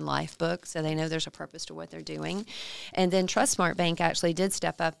Purpose Driven Life book, so they know there's a purpose to what they're doing. And then Trustmark Bank actually did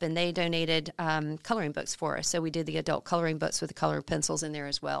step up, and they donated coloring books for us. So we did the adult coloring books with the colored pencils in there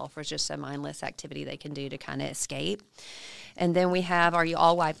as well, for just a mindless activity they can do to kind of escape. And then we have Are You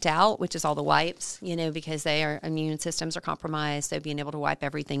All Wiped Out, which is all the wipes, because their immune systems are compromised, so being able to wipe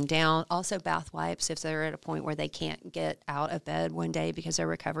everything down. Also bath wipes, if they're at a point where they can't get out of bed one day because their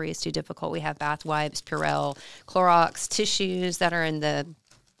recovery is too difficult. We have bath wipes, Purell, Clorox, tissues that are in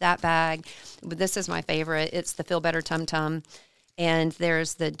that bag. But this is my favorite. It's the Feel Better Tum Tum. And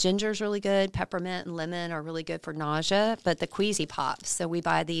there's the ginger's really good. Peppermint and lemon are really good for nausea. But the Queasy Pops, so we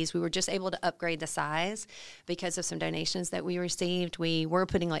buy these. We were just able to upgrade the size because of some donations that we received. We were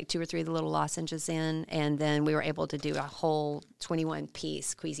putting like 2 or 3 of the little lozenges in, and then we were able to do a whole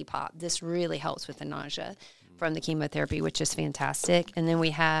 21-piece Queasy Pop. This really helps with the nausea. from the chemotherapy, which is fantastic. And then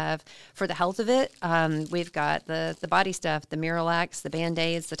we have, for the health of it, we've got the body stuff, the Miralax, the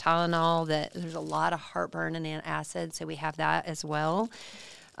Band-Aids, the Tylenol. There's a lot of heartburn and antacid, so we have that as well.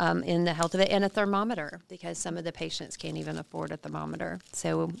 In the health of it, and a thermometer, because some of the patients can't even afford a thermometer.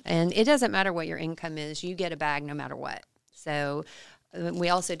 So, and it doesn't matter what your income is, you get a bag no matter what. So we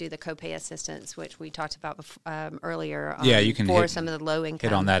also do the copay assistance, which we talked about earlier. You can for some of the low income.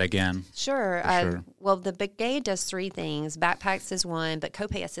 Hit on that again. Sure. Sure. Well, the brigade does 3 things. Backpacks is one, but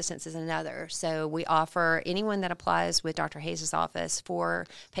copay assistance is another. So we offer anyone that applies with Dr. Hayes' office for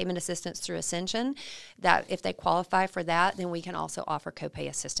payment assistance through Ascension, that if they qualify for that, then we can also offer copay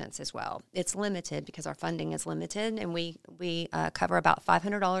assistance as well. It's limited because our funding is limited, and we cover about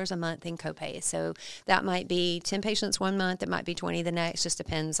 $500 a month in copay. So that might be 10 patients one month, it might be 20 the next, just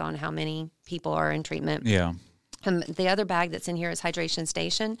depends on how many people are in treatment. Yeah. The other bag that's in here is Hydration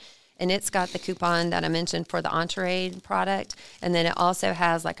Station, and it's got the coupon that I mentioned for the Entree product, and then it also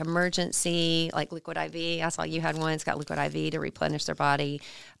has like emergency, like liquid IV. I saw you had one. It's got liquid IV to replenish their body.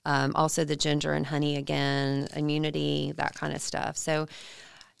 Also the ginger and honey again, immunity, that kind of stuff. So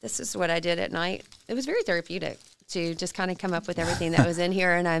this is what I did at night. It was very therapeutic to just kind of come up with everything that was in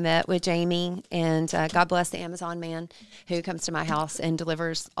here. And I met with Jamie, and God bless the Amazon man who comes to my house and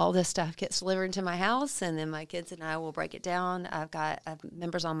delivers all this stuff, gets delivered to my house. And then my kids and I will break it down. I've got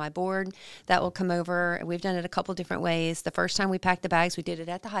members on my board that will come over. We've done it a couple different ways. The first time we packed the bags, we did it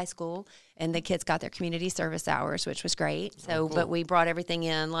at the high school, and the kids got their community service hours, which was great. So, But we brought everything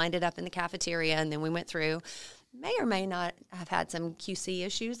in, lined it up in the cafeteria, and then we went through. May or may not have had some QC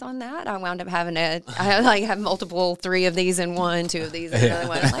issues on that. I wound up having I have multiple, 3 of these in one, 2 of these in another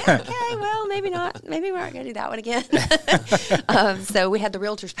one. I'm like, okay, well, maybe not. Maybe we're not going to do that one again. So we had the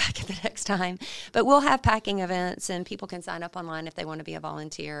realtors pack it the next time. But we'll have packing events, and people can sign up online if they want to be a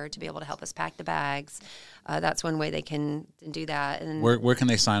volunteer to be able to help us pack the bags. That's one way they can do that. And where can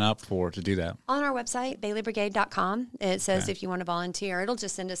they sign up to do that? On our website, baileybrigade.com. It says if you want to volunteer, it'll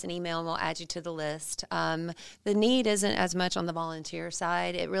just send us an email and we'll add you to the list. The need isn't as much on the volunteer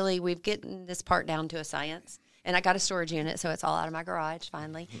side. We've gotten this part down to a science. And I got a storage unit, so it's all out of my garage,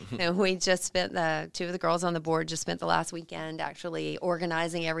 finally. And we just spent 2 of the girls on the board just spent the last weekend actually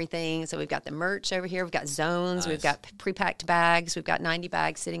organizing everything. So we've got the merch over here. We've got zones. Nice. We've got pre-packed bags. We've got 90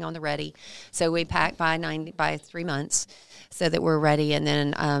 bags sitting on the ready. So we pack by 3 months so that we're ready. And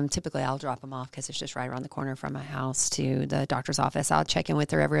then typically I'll drop them off because it's just right around the corner from my house to the doctor's office. I'll check in with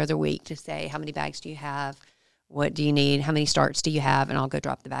her every other week to say, how many bags do you have? What do you need? How many starts do you have? And I'll go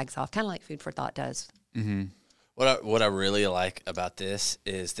drop the bags off, kind of like Food for Thought does. Mm-hmm. What I really like about this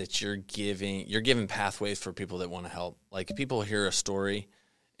is that you're giving pathways for people that want to help. Like, people hear a story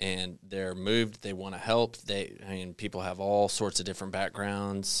and they're moved, they want to help. People have all sorts of different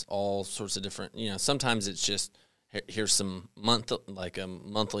backgrounds, all sorts of different. Sometimes it's just here's some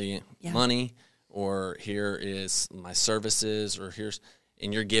monthly money, or here is my services, or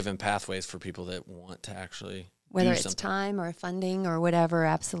and you're giving pathways for people that want to actually. Whether it's time or funding or whatever,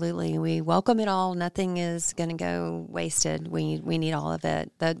 absolutely. We welcome it all. Nothing is going to go wasted. We need all of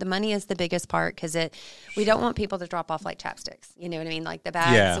it. The money is the biggest part because we don't want people to drop off like chapsticks. You know what I mean? Like the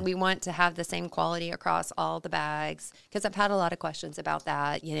bags. Yeah. We want to have the same quality across all the bags because I've had a lot of questions about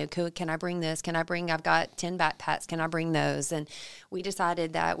that. Can I bring this? I've got 10 backpacks. Can I bring those? And we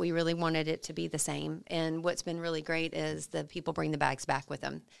decided that we really wanted it to be the same. And what's been really great is the people bring the bags back with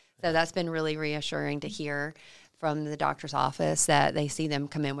them. So that's been really reassuring to hear from the doctor's office that they see them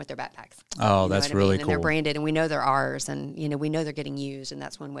come in with their backpacks. Oh, that's really cool. And they're branded, and we know they're ours, and we know they're getting used, and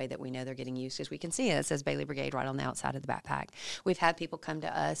that's one way that we know they're getting used because we can see it says Bailey Brigade right on the outside of the backpack. We've had people come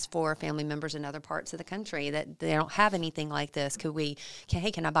to us for family members in other parts of the country that they don't have anything like this.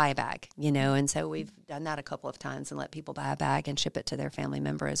 Can I buy a bag? And so we've done that a couple of times and let people buy a bag and ship it to their family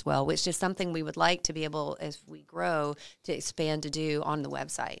member as well, which is something we would like to be able, as we grow, to expand to do on the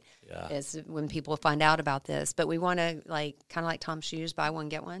website. Yeah. Is when people find out about this, but we want to kind of like Tom's shoes, buy one,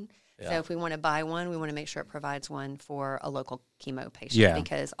 get one. Yeah. So if we want to buy one, we want to make sure it provides one for a local chemo patient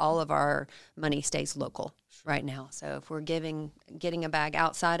because all of our money stays local right now. So if we're getting a bag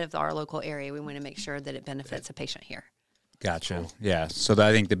outside of our local area, we want to make sure that it benefits a patient here. Gotcha. Cool. Yeah. So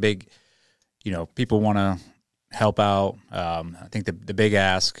I think the big, people want to help out. I think the big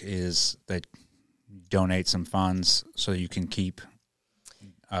ask is that you donate some funds so you can keep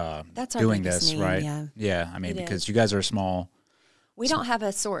that's our doing this, need, right? Yeah. Because you guys are small. We don't have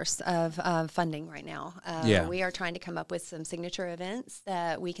a source of funding right now. We are trying to come up with some signature events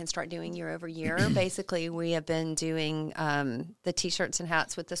that we can start doing year over year. Basically, we have been doing the T-shirts and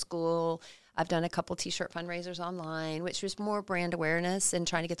hats with the school. I've done a couple T-shirt fundraisers online, which was more brand awareness and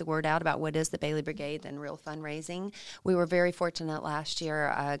trying to get the word out about what is the Bailey Brigade than real fundraising. We were very fortunate last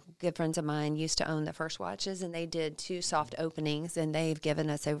year. Good friends of mine used to own the First Watches, and they did 2 soft openings, and they've given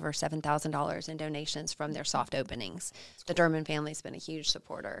us over $7,000 in donations from their soft openings. The Derman family's been a huge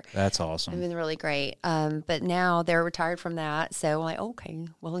supporter. That's awesome. It's been really great. But now they're retired from that, so I'm like, okay,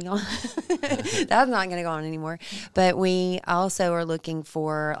 well, that's not going to go on anymore. But we also are looking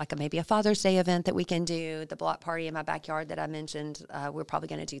for like maybe a Father's Day event that we can do. The block party in my backyard that I mentioned, we're probably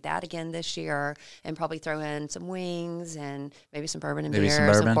going to do that again this year, and probably throw in some wings and maybe some bourbon and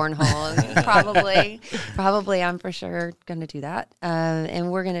beer, some cornhole. probably, I'm for sure going to do that.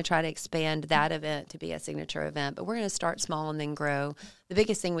 And we're going to try to expand that event to be a signature event. But we're going to start small and then grow. The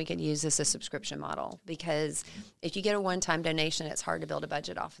biggest thing we could use is a subscription model, because if you get a one-time donation, it's hard to build a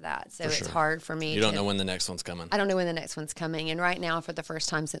budget off of that. So it's hard for me. You don't know when the next one's coming. I don't know when the next one's coming. And right now, for the first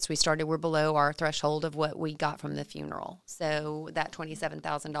time since we started, we're below our threshold of what we got from the funeral. So that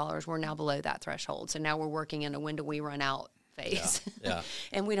 $27,000, we're now below that threshold. So now we're working in a when do we run out phase. Yeah.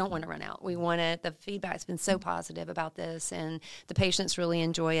 And we don't want to run out. We want it. The feedback's been so positive about this, and the patients really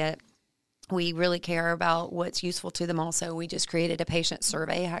enjoy it. We really care about what's useful to them also. We just created a patient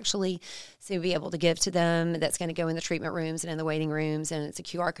survey, actually, to be able to give to them that's going to go in the treatment rooms and in the waiting rooms, and it's a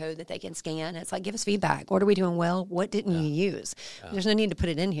QR code that they can scan. It's like, give us feedback. What are we doing well? What didn't you use? There's no need to put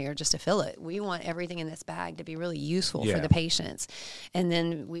it in here just to fill it. We want everything in this bag to be really useful for the patients. And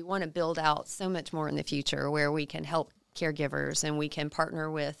then we want to build out so much more in the future where we can help caregivers, and we can partner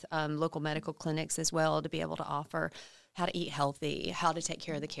with local medical clinics as well to be able to offer how to eat healthy, how to take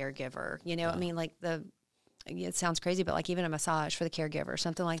care of the caregiver. You know, I mean, like it sounds crazy, but like even a massage for the caregiver,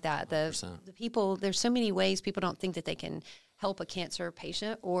 something like that. The people, there's so many ways people don't think that they can help a cancer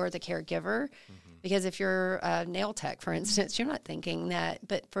patient or the caregiver. Because if you're a nail tech, for instance, you're not thinking that.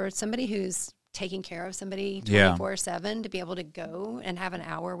 But for somebody who's taking care of somebody 24/7, to be able to go and have an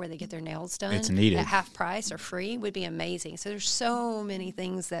hour where they get their nails done it's needed. At half price or free would be amazing. So there's so many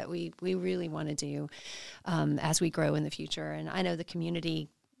things that we really want to do as we grow in the future. And I know the community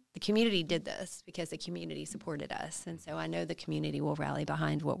did this because the community supported us. And so I know the community will rally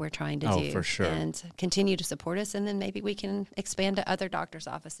behind what we're trying to do for sure. and continue to support us. And then maybe we can expand to other doctors'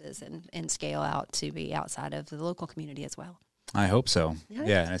 offices and scale out to be outside of the local community as well. I hope so.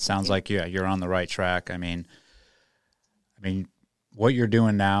 Yeah, and it sounds like you're on the right track. I mean, what you're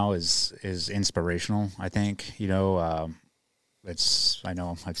doing now is inspirational. I think I know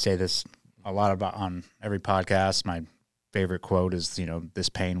I say this a lot about on every podcast. My favorite quote is this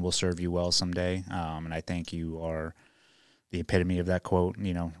pain will serve you well someday, and I think you are the epitome of that quote.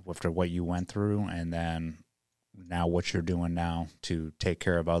 After what you went through, and then now what you're doing now to take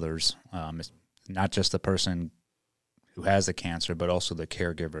care of others, it's not just the person who has the cancer, but also the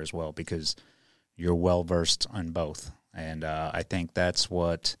caregiver as well, because you're well versed on both. And I think that's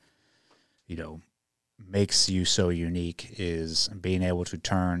what, makes you so unique, is being able to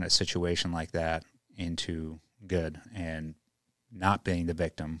turn a situation like that into good and not being the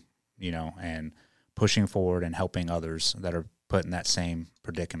victim, and pushing forward and helping others that are put in that same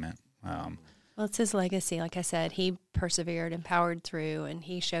predicament. Well, it's his legacy. Like I said, he persevered and powered through, and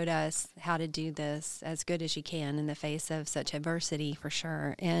he showed us how to do this as good as you can in the face of such adversity, for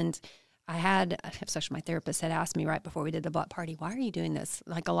sure. And my therapist had asked me right before we did the block party, why are you doing this?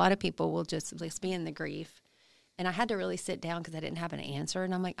 Like, a lot of people will just be in the grief. And I had to really sit down because I didn't have an answer.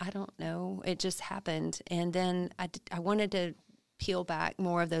 And I'm like, I don't know. It just happened. And then I wanted to peel back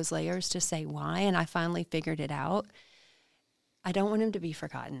more of those layers to say why. And I finally figured it out. I don't want him to be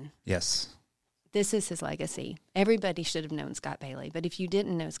forgotten. Yes. This is his legacy. Everybody should have known Scott Bailey. But if you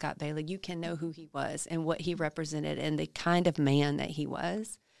didn't know Scott Bailey, you can know who he was and what he represented and the kind of man that he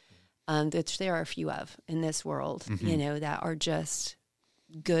was, which there are a few of in this world, that are just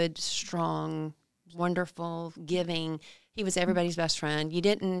good, strong, wonderful, giving. He was everybody's best friend.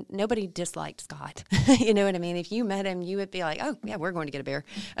 Nobody disliked Scott. You know what I mean? If you met him, you would be like, oh, yeah, we're going to get a beer.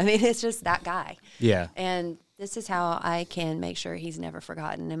 I mean, it's just that guy. Yeah. And this is how I can make sure he's never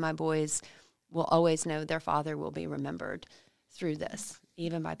forgotten. And my boys will always know their father will be remembered through this,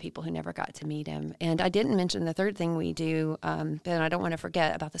 even by people who never got to meet him. And I didn't mention the third thing we do, but I don't want to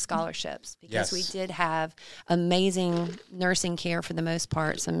forget about the scholarships, because we did have amazing nursing care for the most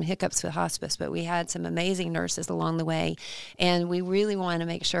part, some hiccups with hospice, but we had some amazing nurses along the way. And we really want to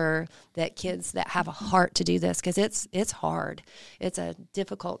make sure that kids that have a heart to do this, because it's hard. It's a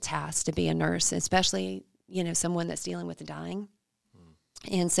difficult task to be a nurse, especially, someone that's dealing with the dying.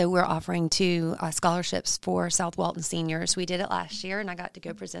 And so we're offering 2 scholarships for South Walton seniors. We did it last year, and I got to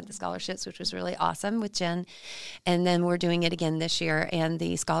go present the scholarships, which was really awesome with Jen. And then we're doing it again this year, and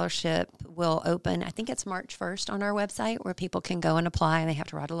the scholarship will open, I think it's March 1st on our website, where people can go and apply, and they have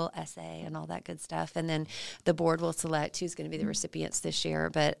to write a little essay and all that good stuff. And then the board will select who's going to be the recipients this year.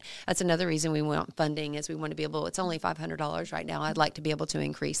 But that's another reason we want funding, is we want to be able, it's only $500 right now. I'd like to be able to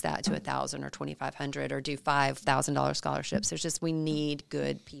increase that to $1,000 or $2,500 or do $5,000 scholarships. There's just, we need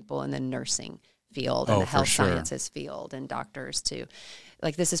good people in the nursing field and the health sciences field, and doctors too.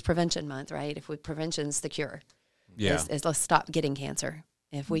 Like, this is prevention month, right? If prevention's the cure. Yeah. Is let's stop getting cancer.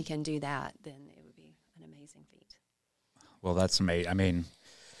 If we can do that, then it would be an amazing feat. Well, that's amazing. I mean,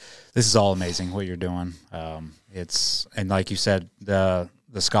 this is all amazing what you're doing. It's, and like you said, the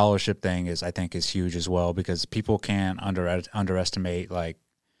scholarship thing is, I think, is huge as well, because people can't underestimate like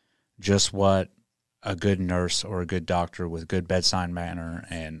just what a good nurse or a good doctor with good bedside manner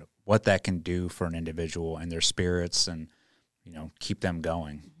and what that can do for an individual and their spirits, and, you know, keep them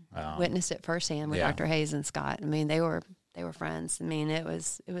going. Witnessed it firsthand with Yeah. Dr. Hayes and Scott. I mean, they were friends. I mean, it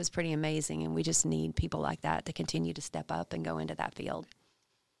was pretty amazing, and we just need people like that to continue to step up and go into that field.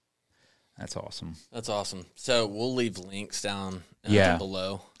 That's awesome. That's awesome. So we'll leave links down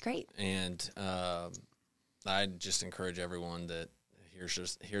below. Great. And I just encourage everyone that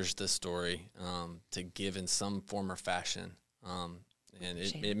here's the story, to give in some form or fashion. And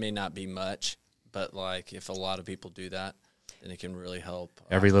it may not be much, but like, if a lot of people do that, then it can really help.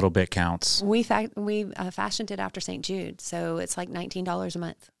 Every little bit counts. We fashioned it after St. Jude, so it's like $19 a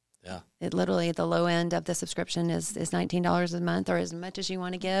month. Yeah. It literally, the low end of the subscription is $19 a month, or as much as you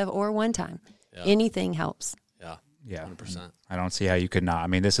want to give, or one time. Yeah. Anything helps. Yeah. Yeah. 100%. I don't see how you could not. I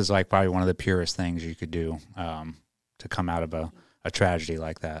mean, this is like probably one of the purest things you could do, to come out of a tragedy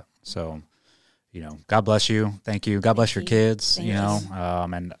like that. So, you know, God bless you. Thank you. God bless your kids, Thank you you. know,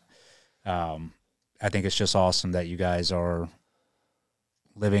 I think it's just awesome that you guys are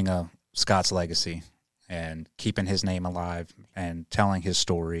living Scott's legacy and keeping his name alive and telling his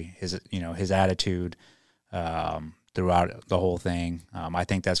story, his attitude, throughout the whole thing. I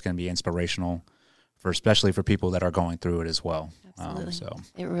think that's going to be inspirational especially for people that are going through it as well. Absolutely. So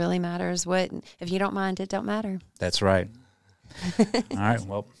it really matters. If you don't mind, it don't matter. that's right. All right.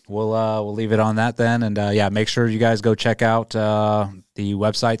 Well, we'll leave it on that then. And make sure you guys go check out the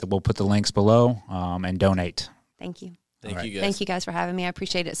website that we'll put the links below, and donate. Thank you. Thank All right. you guys. Thank you guys for having me. I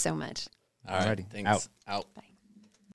appreciate it so much. All right. Alrighty. Thanks. Out. Bye.